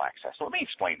unlimited email access. So let me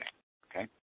explain that. Okay.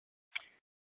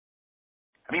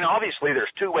 I mean, obviously,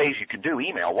 there's two ways you can do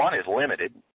email. One is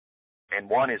limited, and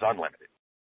one is unlimited.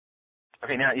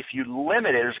 Okay, now, if you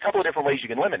limit it, there's a couple of different ways you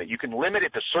can limit it. You can limit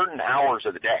it to certain hours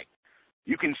of the day.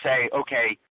 You can say,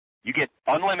 okay, you get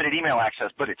unlimited email access,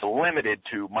 but it's limited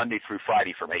to Monday through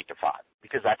Friday from 8 to 5,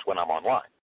 because that's when I'm online.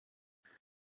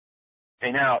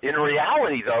 Okay, now, in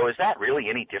reality, though, is that really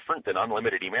any different than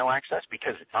unlimited email access?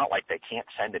 Because it's not like they can't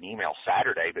send an email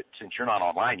Saturday, but since you're not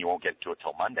online, you won't get to it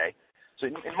till Monday. So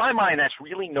in my mind, that's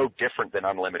really no different than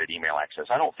unlimited email access.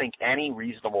 I don't think any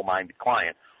reasonable-minded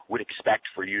client would expect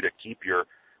for you to keep your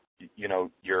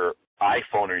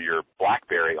iPhone or your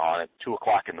BlackBerry on at 2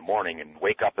 o'clock in the morning and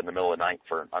wake up in the middle of the night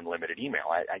for an unlimited email.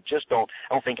 I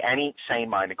don't think any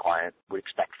sane-minded client would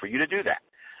expect for you to do that,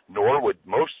 nor would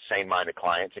most sane-minded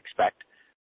clients expect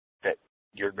that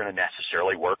you're going to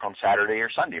necessarily work on Saturday or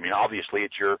Sunday. I mean, obviously,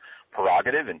 it's your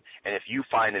prerogative, and if you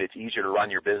find that it's easier to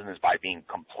run your business by being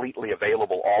completely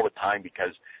available all the time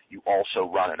because you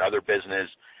also run another business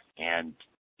and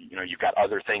you've got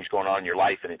other things going on in your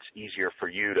life and it's easier for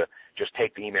you to just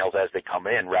take the emails as they come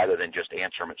in rather than just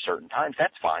answer them at certain times,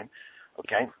 that's fine,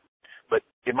 okay? But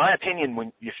in my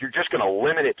opinion, if you're just going to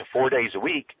limit it to 4 days a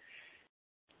week,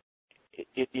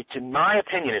 it's in my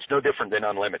opinion, it's no different than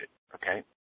unlimited, okay?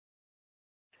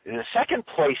 The second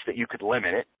place that you could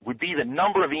limit it would be the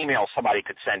number of emails somebody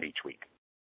could send each week.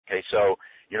 Okay, so,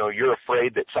 you're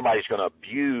afraid that somebody's going to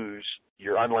abuse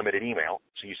your unlimited email,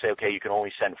 so you say, okay, you can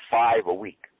only send 5 a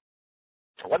week.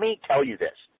 So let me tell you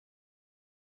this.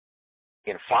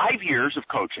 In 5 years of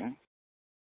coaching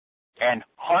and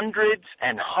hundreds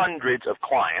of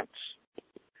clients,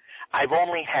 I've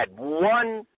only had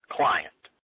one client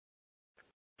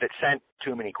that sent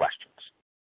too many questions.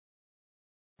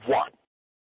 One.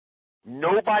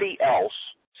 Nobody else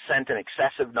sent an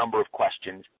excessive number of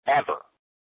questions ever.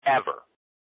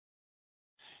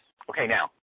 Okay, now,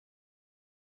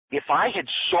 if I had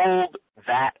sold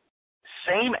that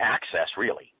same access,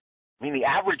 really, I mean, the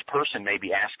average person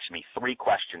maybe asks me 3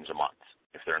 questions a month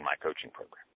if they're in my coaching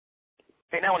program.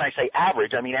 Okay, now when I say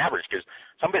average, I mean average because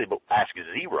some people ask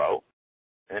 0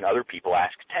 and other people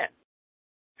ask 10.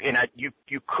 And you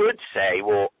could say,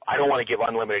 well, I don't want to give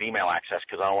unlimited email access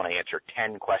because I don't want to answer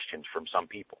 10 questions from some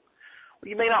people. Well,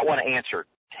 you may not want to answer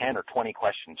 10 or 20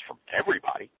 questions from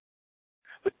everybody,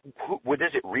 but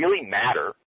does it really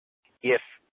matter if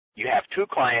you have 2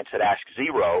 clients that ask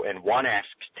 0 and one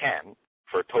asks 10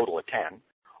 for a total of 10,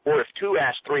 or if 2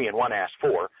 ask 3 and one asks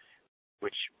 4,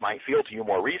 which might feel to you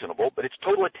more reasonable, but it's a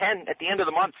total of 10 at the end of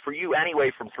the month for you anyway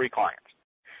from 3 clients.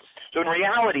 So in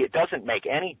reality, it doesn't make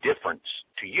any difference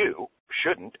to you,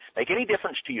 shouldn't make any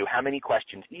difference to you how many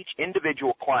questions each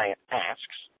individual client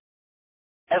asks,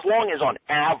 as long as on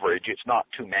average it's not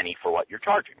too many for what you're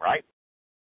charging, right?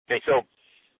 Okay, so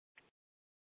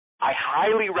I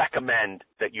highly recommend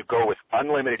that you go with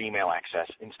unlimited email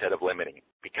access instead of limiting it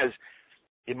because,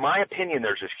 in my opinion,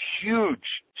 there's this huge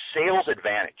sales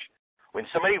advantage. When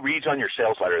somebody reads on your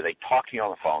sales letter, they talk to you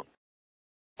on the phone,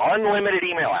 unlimited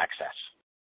email access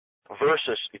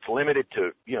versus it's limited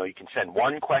to, you can send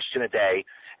 1 question a day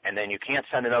and then you can't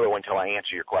send another one until I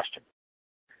answer your question.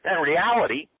 Now, in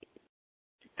reality,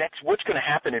 that's what's going to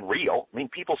happen in real. I mean,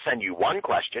 people send you 1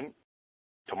 question.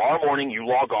 Tomorrow morning you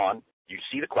log on, you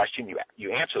see the question,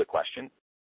 you answer the question.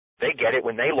 They get it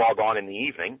when they log on in the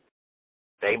evening.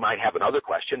 They might have another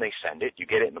question. They send it. You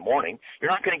get it in the morning.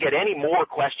 You're not going to get any more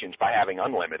questions by having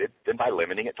unlimited than by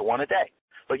limiting it to 1 a day.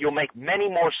 But you'll make many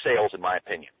more sales, in my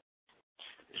opinion.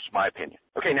 This is my opinion.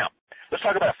 Okay, now, let's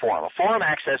talk about a forum. A forum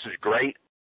access is great.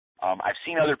 I've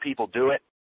seen other people do it.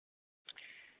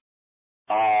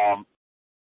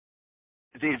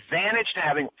 The advantage to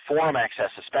having forum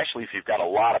access, especially if you've got a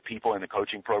lot of people in the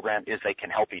coaching program, is they can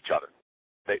help each other.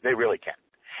 They really can.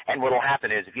 And what will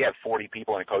happen is if you have 40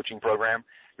 people in a coaching program,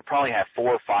 you probably have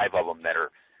 4 or 5 of them that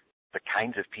are the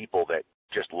kinds of people that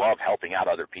just love helping out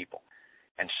other people.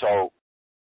 And so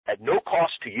at no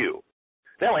cost to you,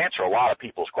 they'll answer a lot of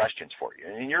people's questions for you.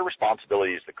 And your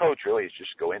responsibility as the coach really is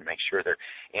just go in and make sure they're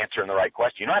answering the right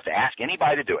question. You don't have to ask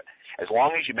anybody to do it. As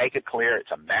long as you make it clear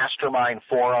it's a mastermind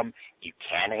forum, you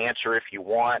can answer if you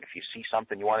want. If you see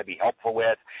something you want to be helpful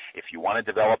with, if you want to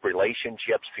develop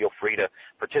relationships, feel free to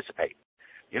participate.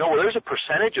 There's a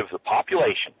percentage of the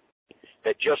population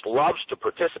that just loves to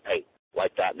participate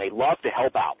like that, and they love to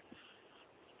help out,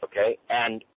 okay?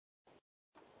 And,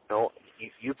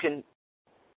 you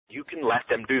can let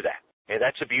them do that. Okay?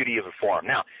 That's the beauty of a forum.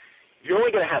 Now, if you're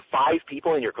only going to have 5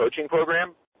 people in your coaching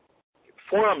program,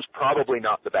 forum's probably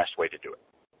not the best way to do it,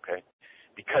 okay?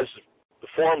 Because the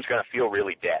forum's going to feel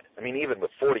really dead. I mean, even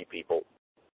with 40 people,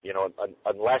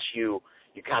 unless you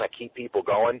kind of keep people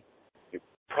going,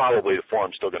 probably the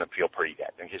forum's still going to feel pretty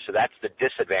dead. Okay, so that's the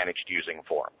disadvantage to using a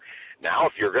forum. Now,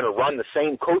 if you're going to run the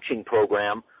same coaching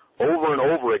program over and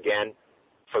over again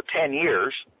for 10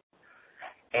 years,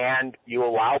 and you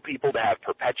allow people to have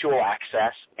perpetual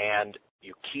access and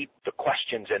you keep the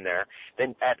questions in there,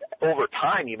 then over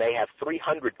time you may have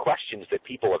 300 questions that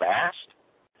people have asked,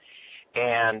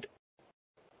 and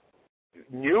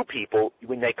new people,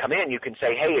 when they come in, you can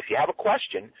say, hey, if you have a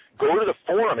question, go to the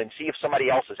forum and see if somebody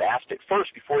else has asked it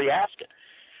first before you ask it,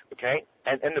 okay?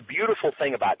 And the beautiful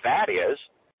thing about that is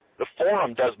the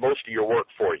forum does most of your work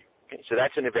for you, okay? So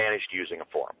that's an advantage to using a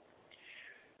forum.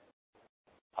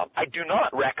 I do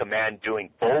not recommend doing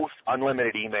both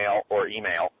unlimited email or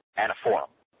email and a forum.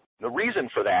 The reason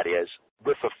for that is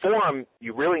with a forum,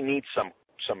 you really need some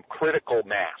critical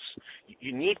mass.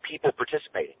 You need people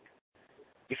participating.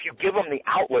 If you give them the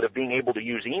outlet of being able to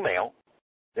use email,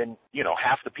 then,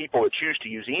 half the people that choose to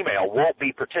use email won't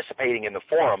be participating in the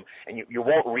forum, and you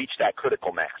won't reach that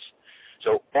critical mass.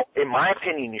 So, in my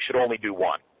opinion, you should only do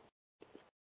one.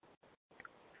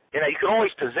 You can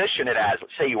always position it as,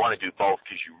 let's say you want to do both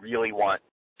because you really want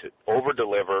to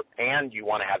over-deliver and you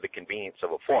want to have the convenience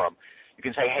of a forum. You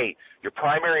can say, hey, your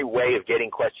primary way of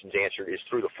getting questions answered is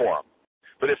through the forum.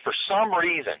 But if for some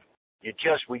reason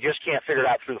we just can't figure it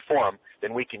out through the forum,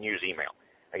 then we can use email.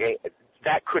 Okay,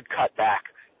 that could cut back.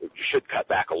 You should cut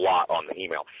back a lot on the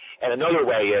email. And another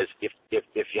way is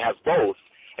if you have both,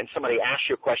 and somebody asks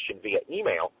you a question via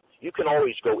email, you can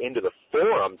always go into the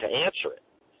forum to answer it.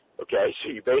 Okay, so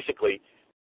you basically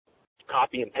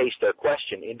copy and paste their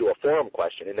question into a forum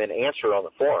question, and then answer it on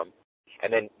the forum. And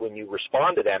then when you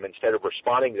respond to them, instead of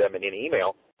responding to them in an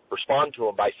email, respond to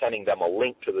them by sending them a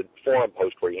link to the forum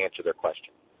post where you answer their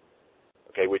question.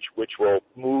 Okay, which will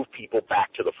move people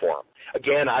back to the forum.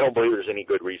 Again, I don't believe there's any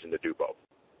good reason to do both.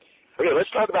 Okay, let's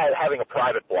talk about having a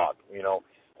private blog.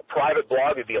 A private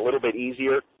blog would be a little bit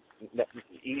easier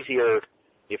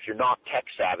if you're not tech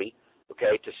savvy,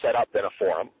 okay, to set up than a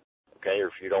forum, okay, or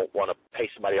if you don't want to pay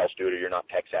somebody else to do it or you're not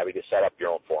tech savvy, to set up your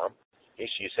own forum.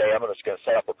 You say, I'm just going to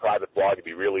set up a private blog. It'd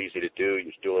be real easy to do.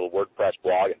 You just do a little WordPress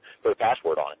blog and put a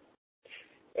password on it.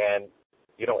 And,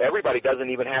 everybody doesn't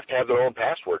even have to have their own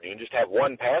password. You can just have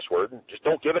one password and just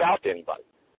don't give it out to anybody.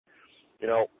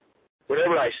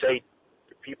 Whenever I say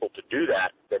to people to do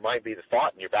that, there might be the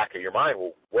thought in your back of your mind,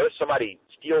 well, what if somebody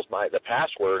steals the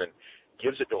password and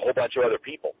gives it to a whole bunch of other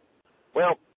people?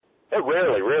 Well, that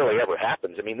rarely ever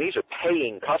happens. I mean, these are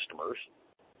paying customers.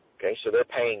 Okay, so they're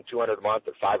paying $200 a month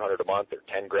or $500 a month or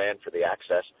 $10,000 for the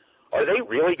access. Are they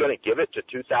really going to give it to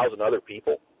 2,000 other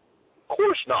people? Of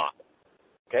course not.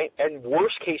 Okay, and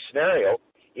worst case scenario,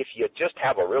 if you just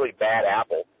have a really bad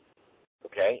apple,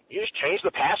 okay, you just change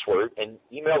the password and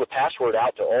email the password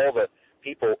out to all the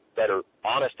people that are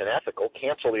honest and ethical,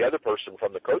 cancel the other person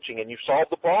from the coaching, and you've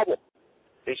solved the problem.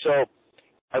 Okay, so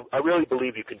I really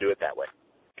believe you can do it that way.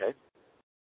 Okay.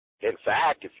 In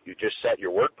fact, if you just set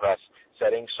your WordPress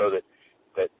settings so that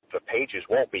the pages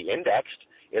won't be indexed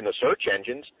in the search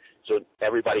engines so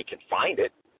everybody can find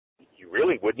it, you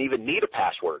really wouldn't even need a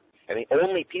password. And the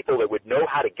only people that would know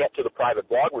how to get to the private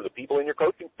blog were the people in your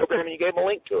coaching program, and you gave them a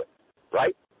link to it,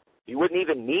 right? You wouldn't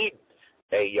even need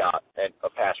a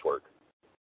password.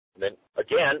 And then,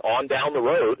 again, on down the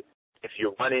road, if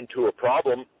you run into a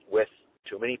problem with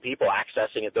too many people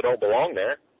accessing it that don't belong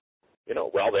there,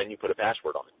 well, then you put a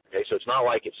password on it. Okay, so it's not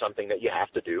like it's something that you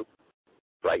have to do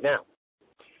right now.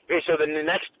 Okay, so then the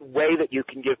next way that you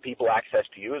can give people access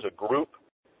to you is a group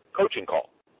coaching call.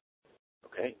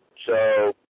 Okay,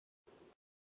 so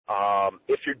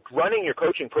if you're running your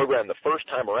coaching program the first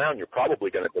time around, you're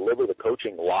probably going to deliver the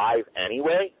coaching live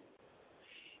anyway.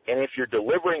 And if you're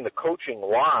delivering the coaching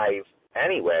live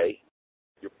anyway,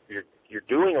 you're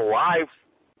doing a live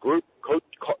group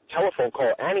telephone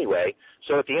call anyway,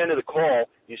 so at the end of the call,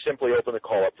 you simply open the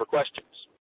call up for questions.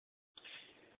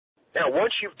 Now,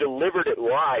 once you've delivered it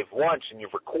live once and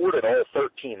you've recorded all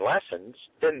 13 lessons,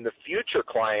 then the future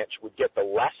clients would get the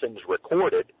lessons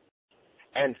recorded,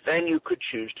 and then you could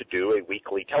choose to do a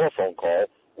weekly telephone call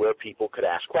where people could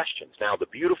ask questions. Now, the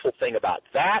beautiful thing about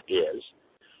that is,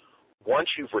 once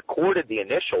you've recorded the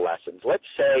initial lessons, let's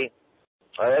say,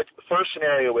 the first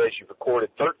scenario is you've recorded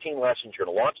 13 lessons, you're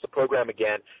going to launch the program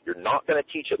again, you're not going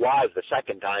to teach it live the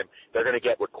second time, they're going to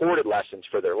get recorded lessons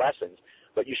for their lessons,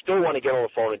 but you still want to get on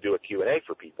the phone and do a Q&A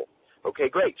for people. Okay,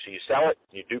 great, so you sell it,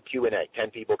 you do Q&A,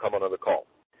 10 people come on the call.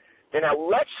 Now,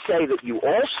 let's say that you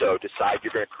also decide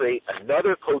you're going to create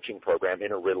another coaching program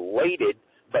in a related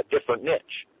but different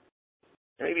niche.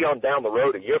 Maybe on down the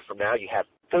road a year from now, you have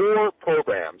 4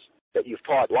 programs that you've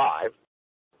taught live.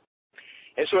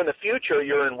 And so in the future,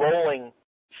 you're enrolling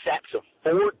sets of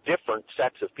 4 different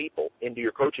sets of people into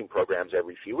your coaching programs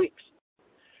every few weeks.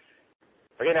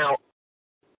 Okay, now,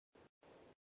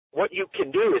 what you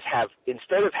can do is have,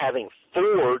 instead of having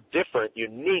 4 different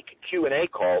unique Q&A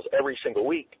calls every single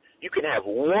week, you can have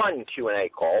one Q&A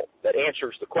call that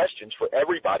answers the questions for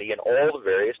everybody in all the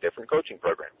various different coaching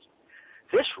programs.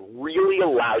 This really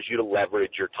allows you to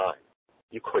leverage your time.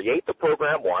 You create the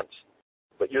program once,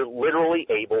 but you're literally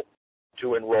able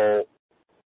to enroll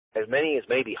as many as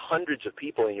maybe hundreds of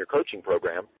people in your coaching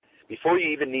program before you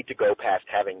even need to go past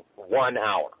having 1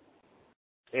 hour.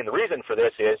 And the reason for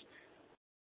this is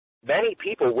many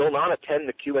people will not attend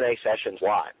the Q&A sessions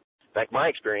live. In fact, my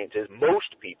experience is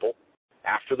most people,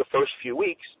 after the first few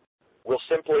weeks, will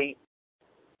simply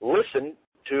listen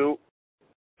to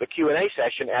the Q&A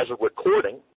session as a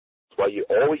recording. That's why you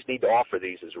always need to offer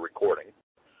these as a recording,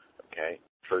 okay,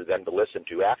 for them to listen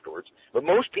to afterwards. But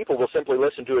most people will simply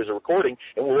listen to it as a recording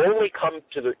and will only come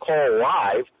to the call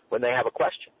live when they have a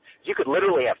question. You could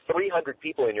literally have 300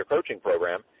 people in your coaching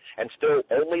program and still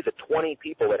only the 20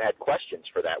 people that had questions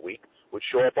for that week would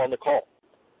show up on the call.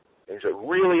 And so it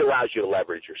really allows you to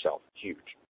leverage yourself. It's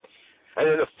huge. And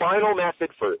then the final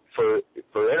method for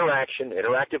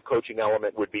interactive coaching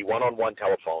element would be one-on-one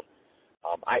telephone.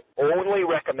 I only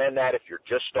recommend that if you're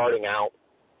just starting out.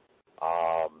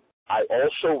 I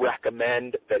also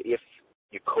recommend that if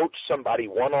you coach somebody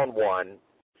one-on-one,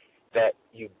 that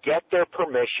you get their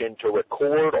permission to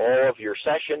record all of your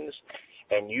sessions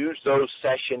and use those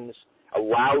sessions,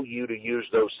 allow you to use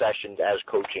those sessions as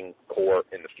coaching core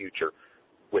in the future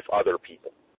with other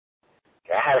people.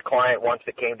 I had a client once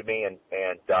that came to me and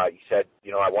he said,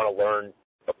 I want to learn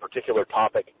a particular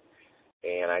topic.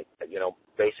 And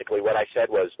basically what I said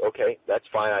was, okay, that's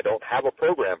fine. I don't have a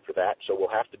program for that, so we'll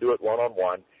have to do it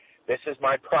one-on-one. This is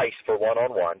my price for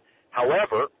one-on-one.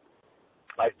 However,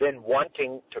 I've been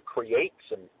wanting to create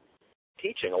some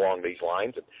teaching along these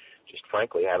lines and just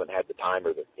frankly haven't had the time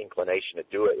or the inclination to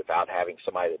do it without having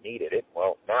somebody that needed it.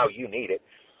 Well, now you need it.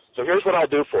 So here's what I'll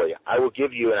do for you. I will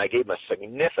give you, and I gave them a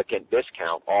significant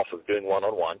discount off of doing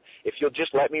one-on-one, if you'll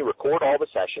just let me record all the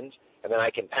sessions, and then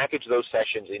I can package those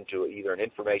sessions into either an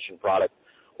information product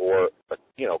or,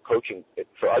 coaching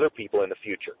for other people in the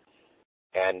future.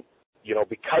 And,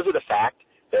 because of the fact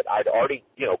that I'd already,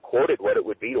 quoted what it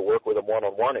would be to work with them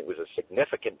one-on-one, it was a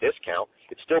significant discount.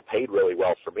 It still paid really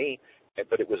well for me,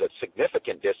 but it was a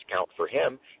significant discount for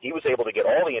him. He was able to get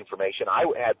all the information. I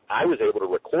was able to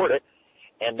record it,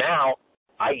 and now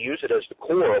I use it as the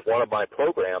core of one of my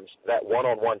programs, that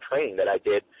one-on-one training that I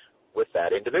did with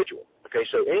that individual. Okay,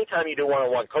 so anytime you do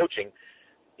one-on-one coaching,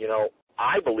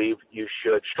 I believe you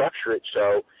should structure it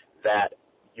so that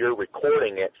you're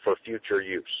recording it for future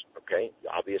use, okay? You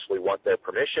obviously want their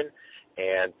permission,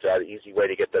 and the easy way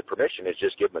to get their permission is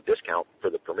just give them a discount for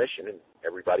the permission, and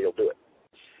everybody will do it.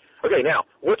 Okay, now,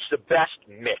 what's the best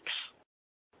mix?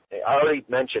 I already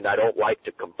mentioned I don't like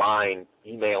to combine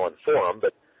email and forum,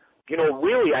 but,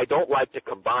 really I don't like to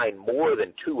combine more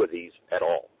than two of these at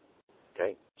all,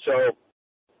 okay? So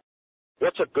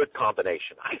what's a good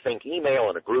combination? I think email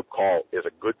and a group call is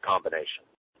a good combination.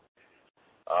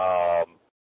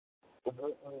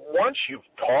 Once you've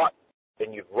taught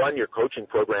and you've run your coaching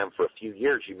program for a few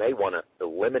years, you may want to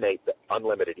eliminate the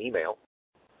unlimited email.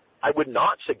 I would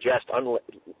not suggest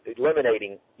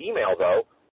eliminating email, though,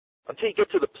 until you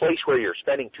get to the place where you're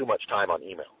spending too much time on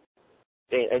email.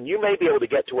 And you may be able to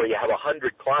get to where you have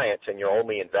 100 clients and you're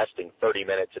only investing 30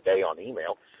 minutes a day on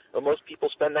email. Well, most people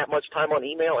spend that much time on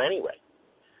email anyway.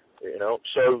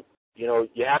 So,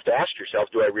 you have to ask yourself,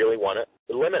 do I really want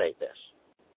to eliminate this?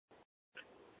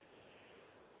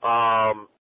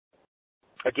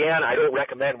 Again, I don't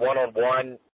recommend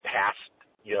one-on-one past,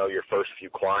 your first few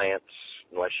clients,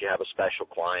 unless you have a special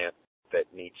client that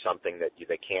needs something that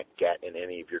they can't get in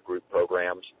any of your group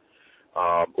programs.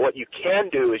 What you can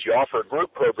do is you offer a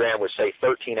group program with, say,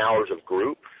 13 hours of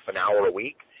group, an hour a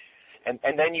week, and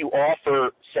then you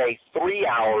offer, say, 3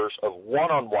 hours of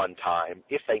one-on-one time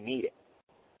if they need it.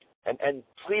 And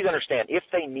please understand, if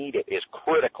they need it is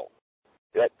critical.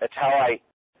 That's how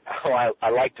I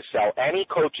like to sell any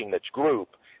coaching that's group,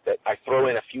 that I throw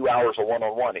in a few hours of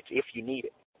one-on-one. It's if you need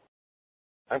it.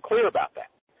 I'm clear about that,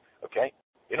 okay?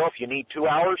 If you need 2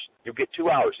 hours, you'll get 2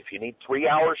 hours. If you need 3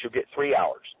 hours, you'll get 3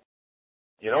 hours.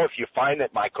 If you find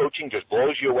that my coaching just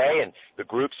blows you away and the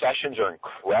group sessions are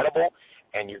incredible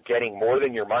and you're getting more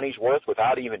than your money's worth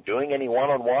without even doing any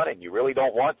one-on-one and you really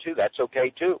don't want to, that's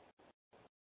okay too.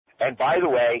 And by the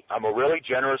way, I'm a really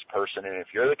generous person, and if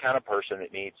you're the kind of person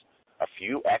that needs a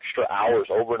few extra hours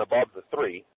over and above the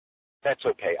 3, that's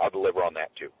okay. I'll deliver on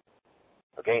that too.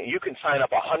 Okay? You can sign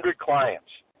up 100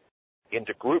 clients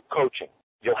into group coaching.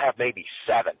 You'll have maybe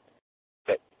 7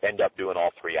 that end up doing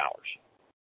all 3 hours.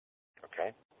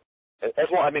 Okay? As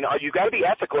well, you got to be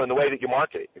ethical in the way that you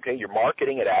market it. Okay? You're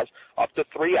marketing it as up to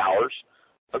 3 hours,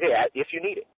 okay, if you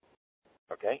need it.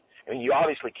 Okay? You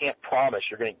obviously can't promise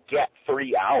you're going to get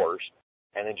 3 hours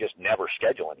and then just never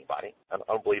schedule anybody. I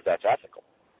don't believe that's ethical.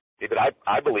 But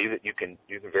I believe that you can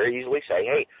very easily say,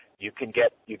 hey, you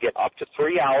get up to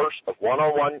 3 hours of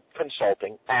one-on-one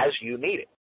consulting as you need it.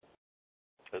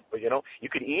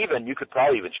 You could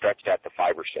probably even stretch that to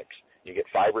 5 or 6. You get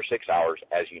 5 or 6 hours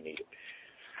as you need it.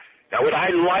 Now, what I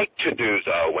like to do,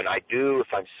 though, if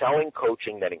I'm selling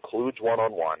coaching that includes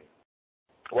one-on-one,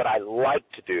 what I like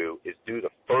to do is do the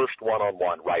first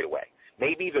one-on-one right away,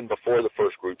 maybe even before the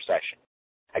first group session.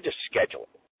 I just schedule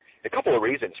it. A couple of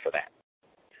reasons for that.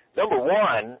 Number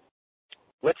one,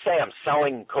 let's say I'm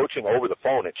selling coaching over the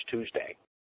phone. It's Tuesday,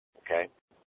 okay?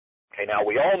 Okay, now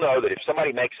we all know that if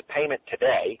somebody makes a payment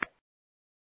today,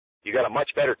 you got a much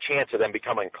better chance of them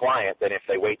becoming a client than if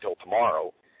they wait till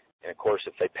tomorrow. And, of course,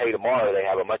 if they pay tomorrow, they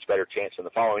have a much better chance in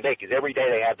the following day because every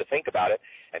day they have to think about it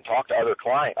and talk to other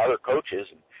coaches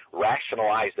and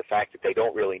rationalize the fact that they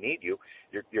don't really need you.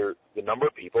 The number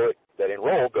of people that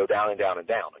enroll go down and down and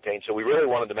down, okay? And so we really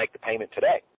wanted to make the payment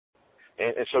today.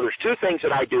 And so there's 2 things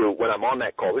that I do when I'm on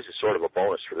that call. This is sort of a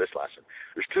bonus for this lesson.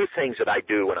 There's 2 things that I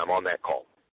do when I'm on that call,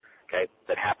 okay,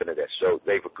 that happen to this. So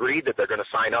they've agreed that they're going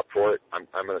to sign up for it. I'm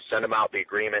going to send them out the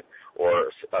agreement or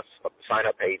a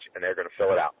sign-up page, and they're going to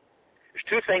fill it out.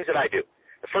 There's 2 things that I do.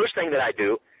 The first thing that I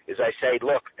do is I say,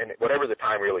 look, and whatever the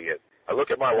time really is, I look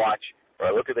at my watch or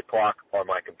I look at the clock on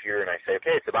my computer and I say,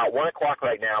 okay, it's about 1 o'clock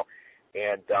right now,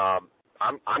 and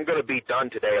I'm going to be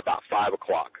done today about 5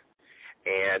 o'clock.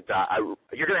 And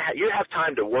you have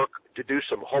time to do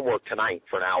some homework tonight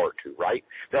for an hour or 2, right?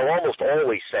 They'll almost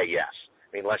always say yes,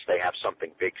 unless they have something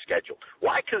big scheduled.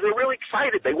 Why? Because they're really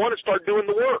excited. They want to start doing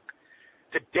the work.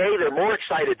 Today they're more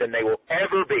excited than they will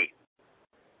ever be.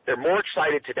 They're more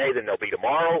excited today than they'll be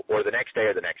tomorrow or the next day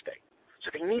or the next day.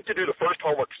 So they need to do the first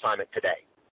homework assignment today.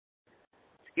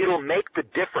 It'll make the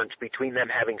difference between them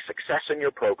having success in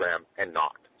your program and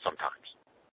not sometimes.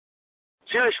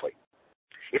 Seriously.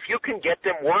 If you can get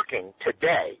them working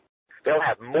today, they'll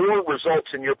have more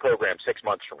results in your program 6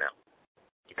 months from now.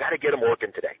 You got to get them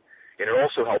working today. And it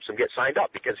also helps them get signed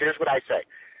up, because here's what I say.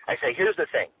 I say, here's the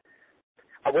thing.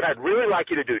 What I'd really like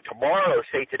you to do tomorrow,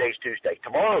 say today's Tuesday,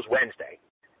 tomorrow's Wednesday.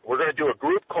 We're going to do a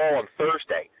group call on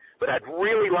Thursday, but I'd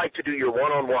really like to do your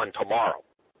one-on-one tomorrow.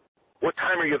 What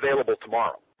time are you available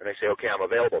tomorrow? And they say, okay, I'm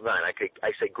available at 9.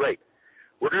 I say, great.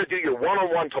 We're going to do your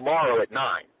one-on-one tomorrow at 9,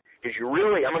 because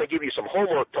I'm going to give you some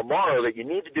homework tomorrow that you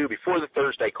need to do before the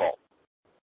Thursday call.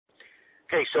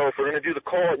 Okay, so if we're going to do the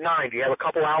call at 9, do you have a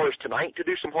couple hours tonight to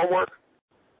do some homework?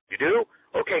 You do?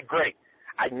 Okay, great.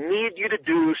 I need you to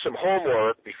do some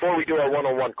homework before we do our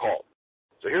one-on-one call.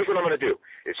 So here's what I'm going to do.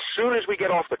 As soon as we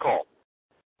get off the call,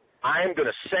 I'm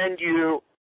going to send you,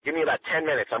 give me about 10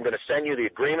 minutes, I'm going to send you the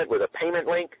agreement with a payment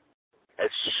link. As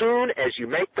soon as you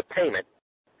make the payment,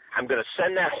 I'm going to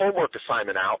send that homework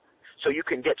assignment out so you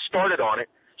can get started on it,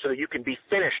 so that you can be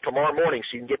finished tomorrow morning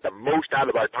so you can get the most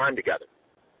out of our time together.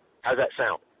 How's that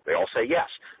sound? They all say yes.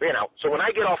 So when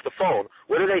I get off the phone,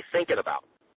 what are they thinking about?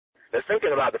 They're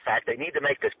thinking about the fact they need to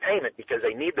make this payment because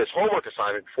they need this homework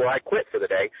assignment before I quit for the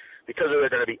day, because they're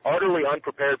going to be utterly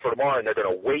unprepared for tomorrow, and they're going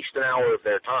to waste an hour of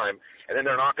their time, and then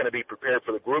they're not going to be prepared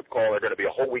for the group call. They're going to be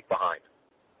a whole week behind.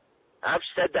 I've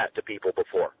said that to people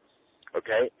before.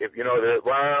 Okay? If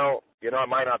I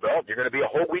might not be. You're going to be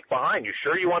a whole week behind. You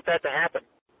sure you want that to happen?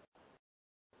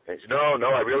 They say, no,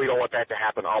 I really don't want that to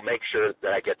happen. I'll make sure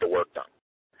that I get the work done.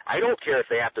 I don't care if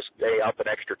they have to stay up an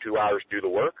extra 2 hours to do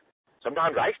the work.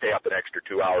 Sometimes I stay up an extra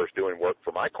 2 hours doing work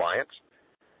for my clients.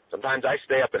 Sometimes I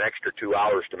stay up an extra 2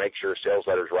 hours to make sure a sales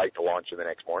letter's right to launch in the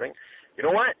next morning. You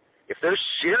know what? If they're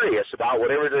serious about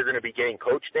whatever they're going to be getting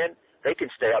coached in, they can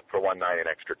stay up for one night an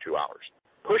extra 2 hours.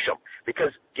 Push them,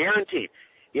 because guaranteed,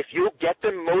 if you get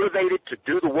them motivated to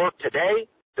do the work today,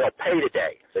 they'll pay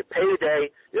today. If they pay today,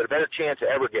 you have a better chance of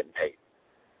ever getting paid.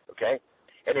 Okay?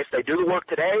 And if they do the work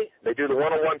today, they do the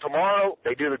one-on-one tomorrow,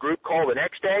 they do the group call the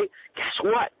next day, guess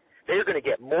what? They're going to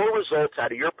get more results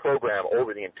out of your program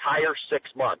over the entire 6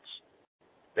 months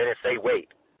than if they wait.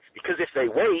 Because if they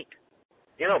wait,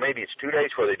 maybe it's 2 days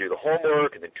before they do the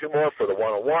homework, and then 2 more for the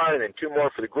one-on-one, and then 2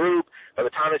 more for the group. By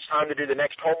the time it's time to do the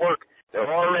next homework, they're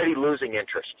already losing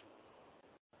interest.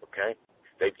 Okay?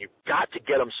 You've got to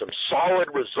get them some solid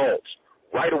results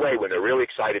right away when they're really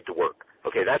excited to work.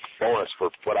 Okay, that's bonus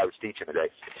for what I was teaching today.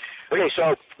 Okay,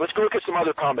 so let's go look at some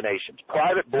other combinations.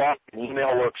 Private block and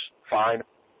email works fine.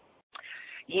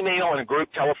 Email and a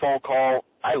group telephone call,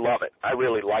 I love it. I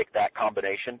really like that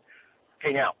combination.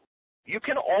 Okay, now, you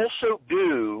can also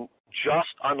do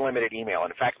just unlimited email.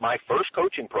 In fact, my first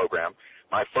coaching program,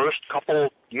 my first couple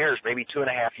years, maybe 2.5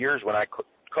 years when I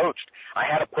coached, I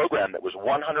had a program that was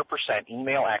 100%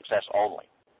 email access only.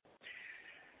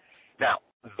 Now,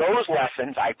 those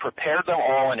lessons, I prepared them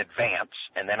all in advance,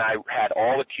 and then I had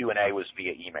all the Q&A was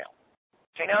via email.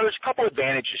 Okay, now there's a couple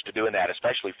advantages to doing that,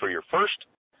 especially for your first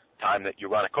time that you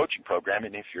run a coaching program,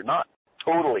 and if you're not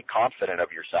totally confident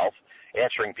of yourself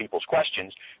answering people's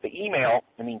questions, the email,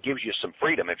 gives you some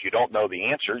freedom. If you don't know the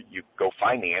answer, you go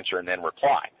find the answer and then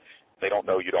reply. If they don't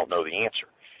know, you don't know the answer.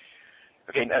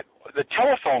 Okay, now, the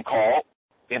telephone call,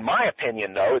 in my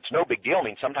opinion, though, it's no big deal.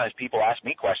 Sometimes people ask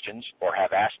me questions or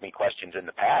have asked me questions in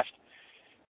the past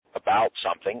about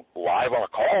something live on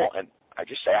a call, and I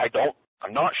just say,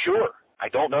 I'm not sure. I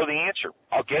don't know the answer.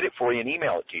 I'll get it for you and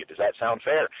email it to you. Does that sound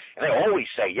fair? And they always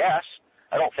say yes.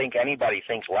 I don't think anybody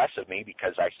thinks less of me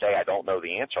because I say I don't know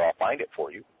the answer. I'll find it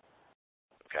for you.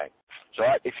 Okay? So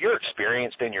if you're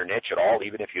experienced in your niche at all,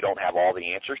 even if you don't have all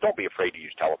the answers, don't be afraid to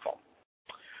use telephone.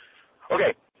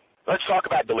 Okay, let's talk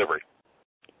about delivery.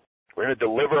 We're going to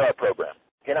deliver our program.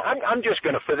 And I'm just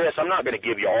going to, for this, I'm not going to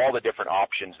give you all the different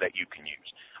options that you can use.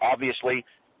 Obviously,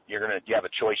 you have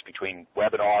a choice between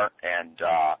webinar and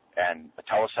a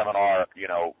teleseminar,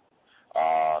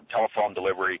 telephone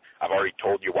delivery. I've already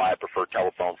told you why I prefer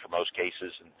telephone for most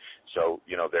cases, and so,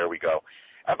 there we go.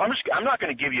 I'm not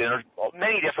going to give you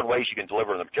many different ways you can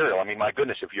deliver the material. My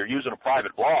goodness, if you're using a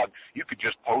private blog, you could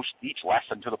just post each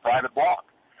lesson to the private blog.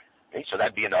 Okay, so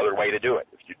that'd be another way to do it.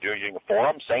 If you're using a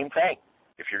forum, same thing.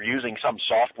 If you're using some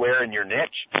software in your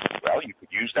niche, well, you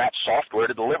could use that software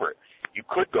to deliver it. You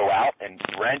could go out and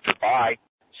rent or buy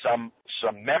some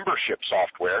membership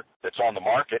software that's on the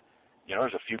market.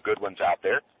 There's a few good ones out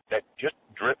there that just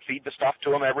drip feed the stuff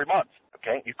to them every month.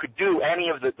 Okay, you could do any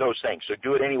of those things, so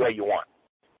do it any way you want.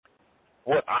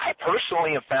 What I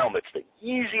personally have found that's the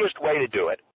easiest way to do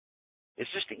it,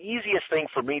 it's just the easiest thing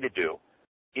for me to do,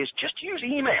 is just use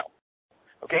email.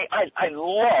 Okay, I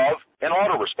love an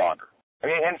autoresponder. I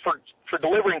mean, and for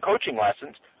delivering coaching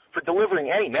lessons, for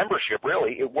delivering any membership,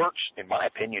 really, it works, in my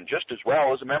opinion, just as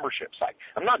well as a membership site.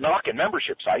 I'm not knocking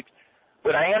membership sites.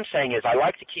 What I am saying is I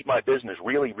like to keep my business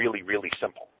really, really, really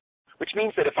simple, which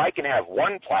means that if I can have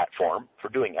one platform for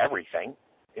doing everything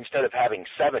instead of having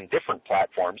 7 different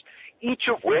platforms, each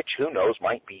of which, who knows,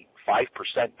 might be 5%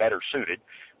 better suited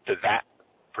to that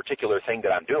particular thing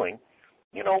that I'm doing,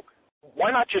 you know,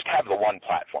 why not just have the one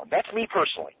platform? That's me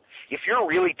personally. If you're a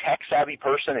really tech-savvy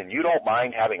person and you don't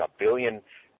mind having a billion,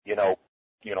 you know,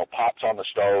 pots on the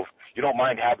stove, you don't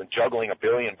mind juggling a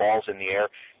billion balls in the air,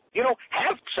 you know,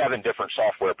 have 7 different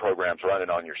software programs running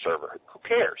on your server. Who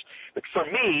cares? But for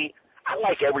me, I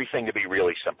like everything to be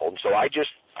really simple, and so I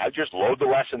just load the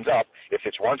lessons up. If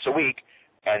it's once a week,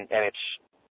 and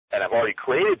I've already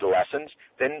created the lessons,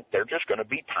 then they're just going to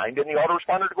be timed in the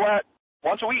autoresponder to go out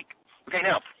once a week. Okay,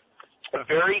 now, the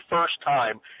very first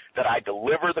time that I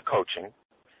deliver the coaching,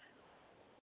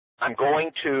 I'm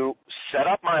going to set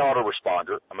up my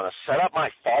autoresponder. I'm going to set up my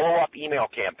follow-up email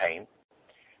campaign.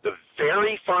 The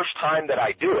very first time that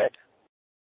I do it,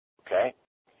 okay,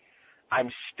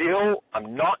 I'm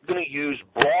not going to use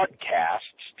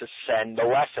broadcasts to send the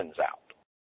lessons out.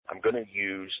 I'm going to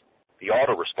use the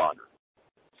autoresponder.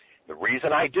 The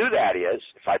reason I do that is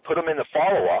if I put them in the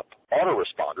follow-up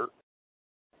autoresponder,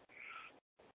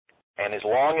 and as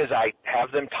long as I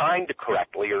have them timed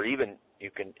correctly, or even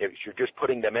if you're just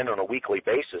putting them in on a weekly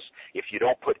basis, if you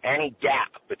don't put any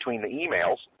gap between the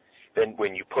emails, then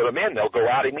when you put them in, they'll go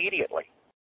out immediately.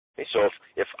 Okay, so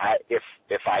if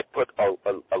I put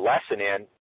a lesson in,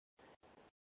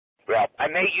 well, I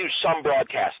may use some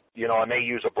broadcast. You know, I may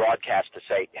use a broadcast to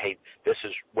say, hey, this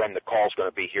is when the call's going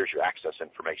to be. Here's your access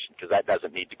information, because that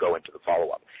doesn't need to go into the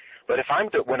follow-up. But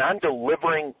when I'm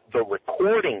delivering the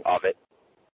recording of it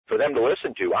for them to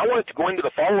listen to, I want it to go into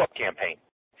the follow-up campaign,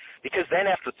 because then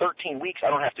after 13 weeks, I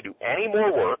don't have to do any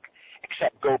more work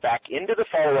except go back into the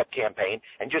follow-up campaign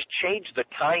and just change the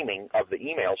timing of the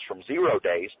emails from 0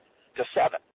 days to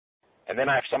 7. And then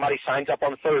if somebody signs up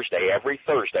on Thursday, every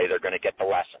Thursday they're going to get the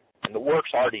lesson. And the work's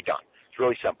already done. It's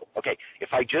really simple. Okay, if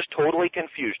I just totally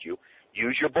confused you,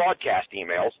 use your broadcast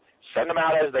emails, send them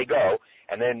out as they go,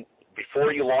 and then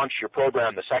before you launch your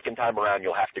program the second time around,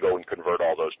 you'll have to go and convert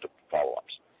all those to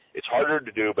follow-ups. It's harder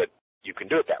to do, but you can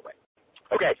do it that way.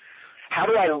 Okay, how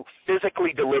do I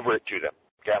physically deliver it to them?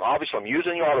 Okay, obviously I'm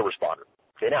using the autoresponder.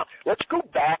 Okay, now let's go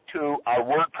back to our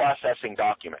word processing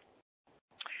document.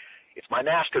 It's my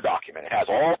master document. It has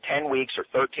all 10 weeks or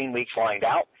 13 weeks lined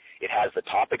out. It has the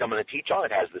topic I'm going to teach on.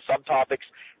 It has the subtopics,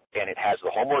 and it has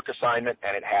the homework assignment,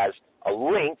 and it has a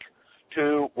link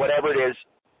to whatever it is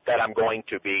that I'm going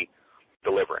to be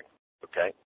delivering,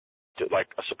 okay, to like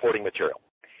a supporting material.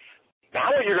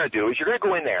 Now what you're going to do is you're going to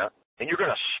go in there, and you're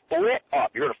going to split up.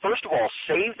 You're going to, first of all,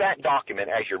 save that document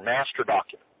as your master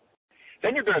document.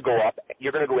 Then you're going to go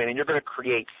in, and you're going to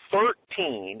create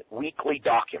 13 weekly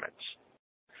documents.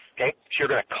 Okay? So you're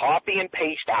going to copy and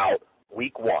paste out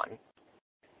week 1,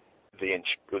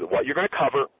 what you're going to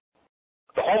cover,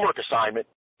 the homework assignment,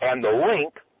 and the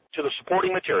link to the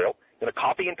supporting material. You're going to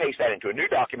copy and paste that into a new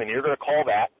document, and you're going to call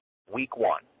that week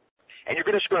 1. And you're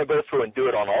just going to go through and do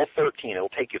it on all 13. It'll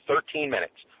take you 13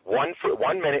 minutes, 1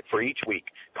 minute for each week.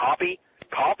 Copy,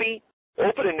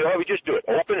 open a new, we just do it.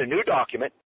 Open a new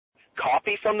document,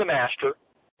 copy from the master,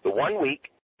 the 1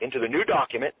 week, into the new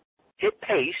document, hit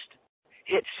paste,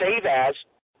 hit save as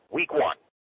week 1.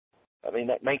 I mean,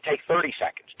 that may take 30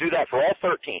 seconds. Do that for all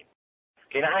 13.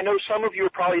 Okay, now I know some of you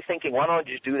are probably thinking, why don't I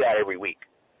just do that every week?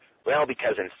 Well,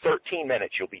 because in 13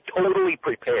 minutes you'll be totally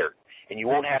prepared, and you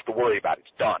won't have to worry about it.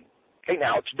 It's done. Okay,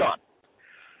 now it's done.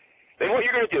 Then what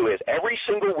you're going to do is every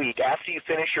single week after you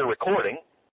finish your recording,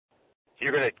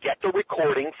 you're going to get the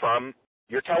recording from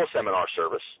your teleseminar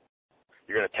service.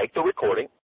 You're going to take the recording.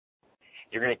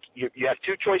 You have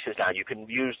 2 choices now. You can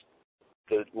use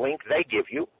the link they give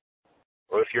you,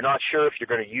 or if you're not sure if you're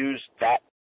going to use that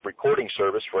recording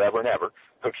service forever and ever,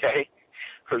 okay,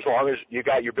 for as long as you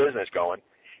got your business going,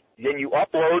 then you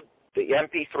upload the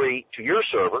MP3 to your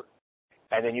server,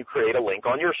 and then you create a link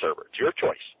on your server. It's your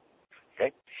choice.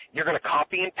 Okay? You're going to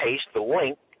copy and paste the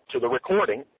link to the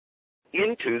recording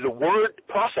into the word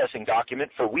processing document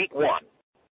for week 1.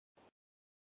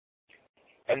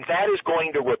 And that is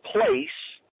going to replace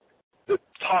the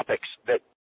topics that,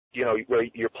 you know, where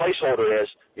your placeholder is,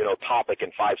 you know, topic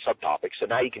and 5 subtopics. So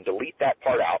now you can delete that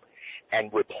part out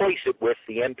and replace it with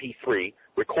the MP3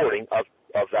 recording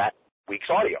of that week's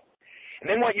audio. And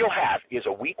then what you'll have is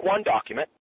a week 1 document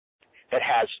that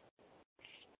has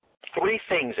 3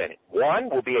 things in it. 1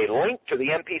 will be a link to the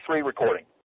MP3 recording.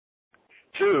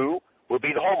 2 will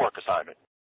be the homework assignment.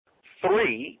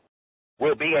 3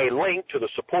 will be a link to the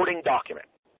supporting document.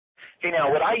 Okay,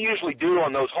 now what I usually do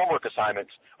on those homework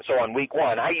assignments, so on week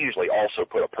 1, I usually also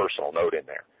put a personal note in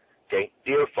there. Okay,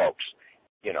 dear folks,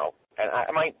 and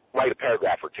I might write a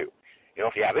paragraph or 2.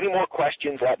 If you have any more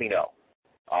questions, let me know.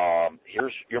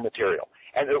 Here's your material.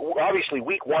 And obviously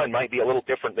week 1 might be a little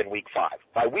different than week 5.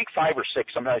 By week 5 or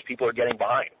 6, sometimes people are getting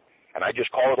behind. And I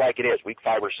just call it like it is, week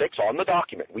 5 or 6 on the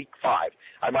document, week 5.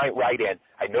 I might write in,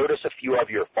 I notice a few of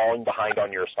you are falling behind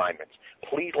on your assignments.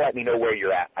 Please let me know where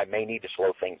you're at. I may need to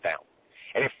slow things down.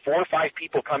 And if 4 or 5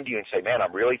 people come to you and say, man,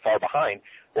 I'm really far behind,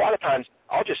 a lot of times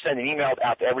I'll just send an email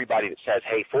out to everybody that says,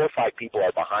 hey, 4 or 5 people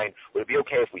are behind. Would it be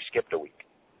okay if we skipped a week?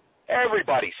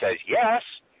 Everybody says yes.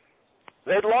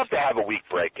 They'd love to have a week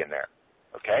break in there,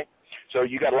 okay? So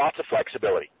you got lots of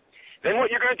flexibility. Then what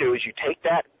you're going to do is you take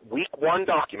that week 1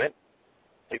 document,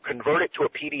 you convert it to a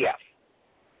PDF.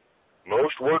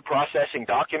 Most word processing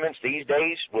documents these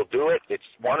days will do it. It's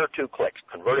 1 or 2 clicks.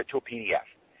 Convert it to a PDF.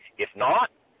 If not,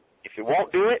 if it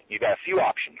won't do it, you got a few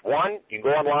options. 1, you can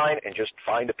go online and just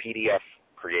find a PDF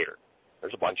creator.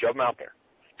 There's a bunch of them out there.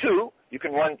 2, you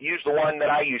can use the one that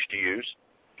I used to use,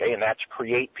 okay, and that's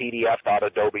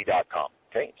createpdf.adobe.com.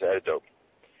 Okay, it's at Adobe.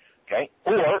 Okay,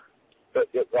 or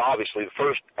obviously the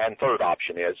first and third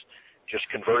option is just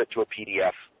convert it to a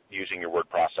PDF using your word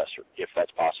processor, if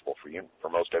that's possible for you. For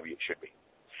most of you, it should be.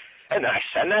 And then I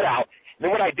send that out. And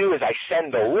then what I do is I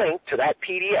send the link to that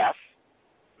PDF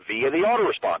via the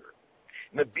autoresponder.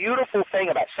 And the beautiful thing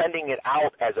about sending it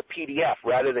out as a PDF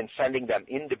rather than sending them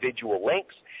individual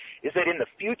links is that in the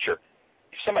future,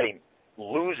 if somebody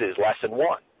loses lesson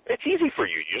 1, it's easy for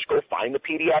you. You just go find the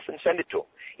PDF and send it to them.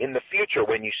 In the future,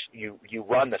 when you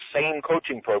run the same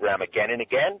coaching program again and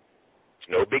again, it's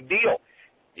no big deal.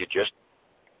 You just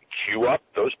queue up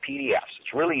those PDFs.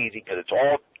 It's really easy because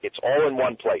it's all in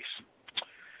one place.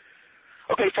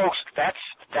 Okay, folks,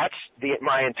 that's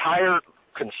my entire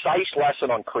concise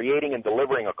lesson on creating and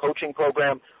delivering a coaching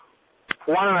program.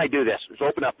 Why don't I do this? Let's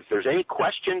open up. If there's any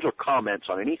questions or comments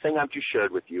on anything I've just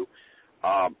shared with you,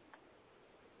 I'll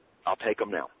take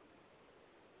them now.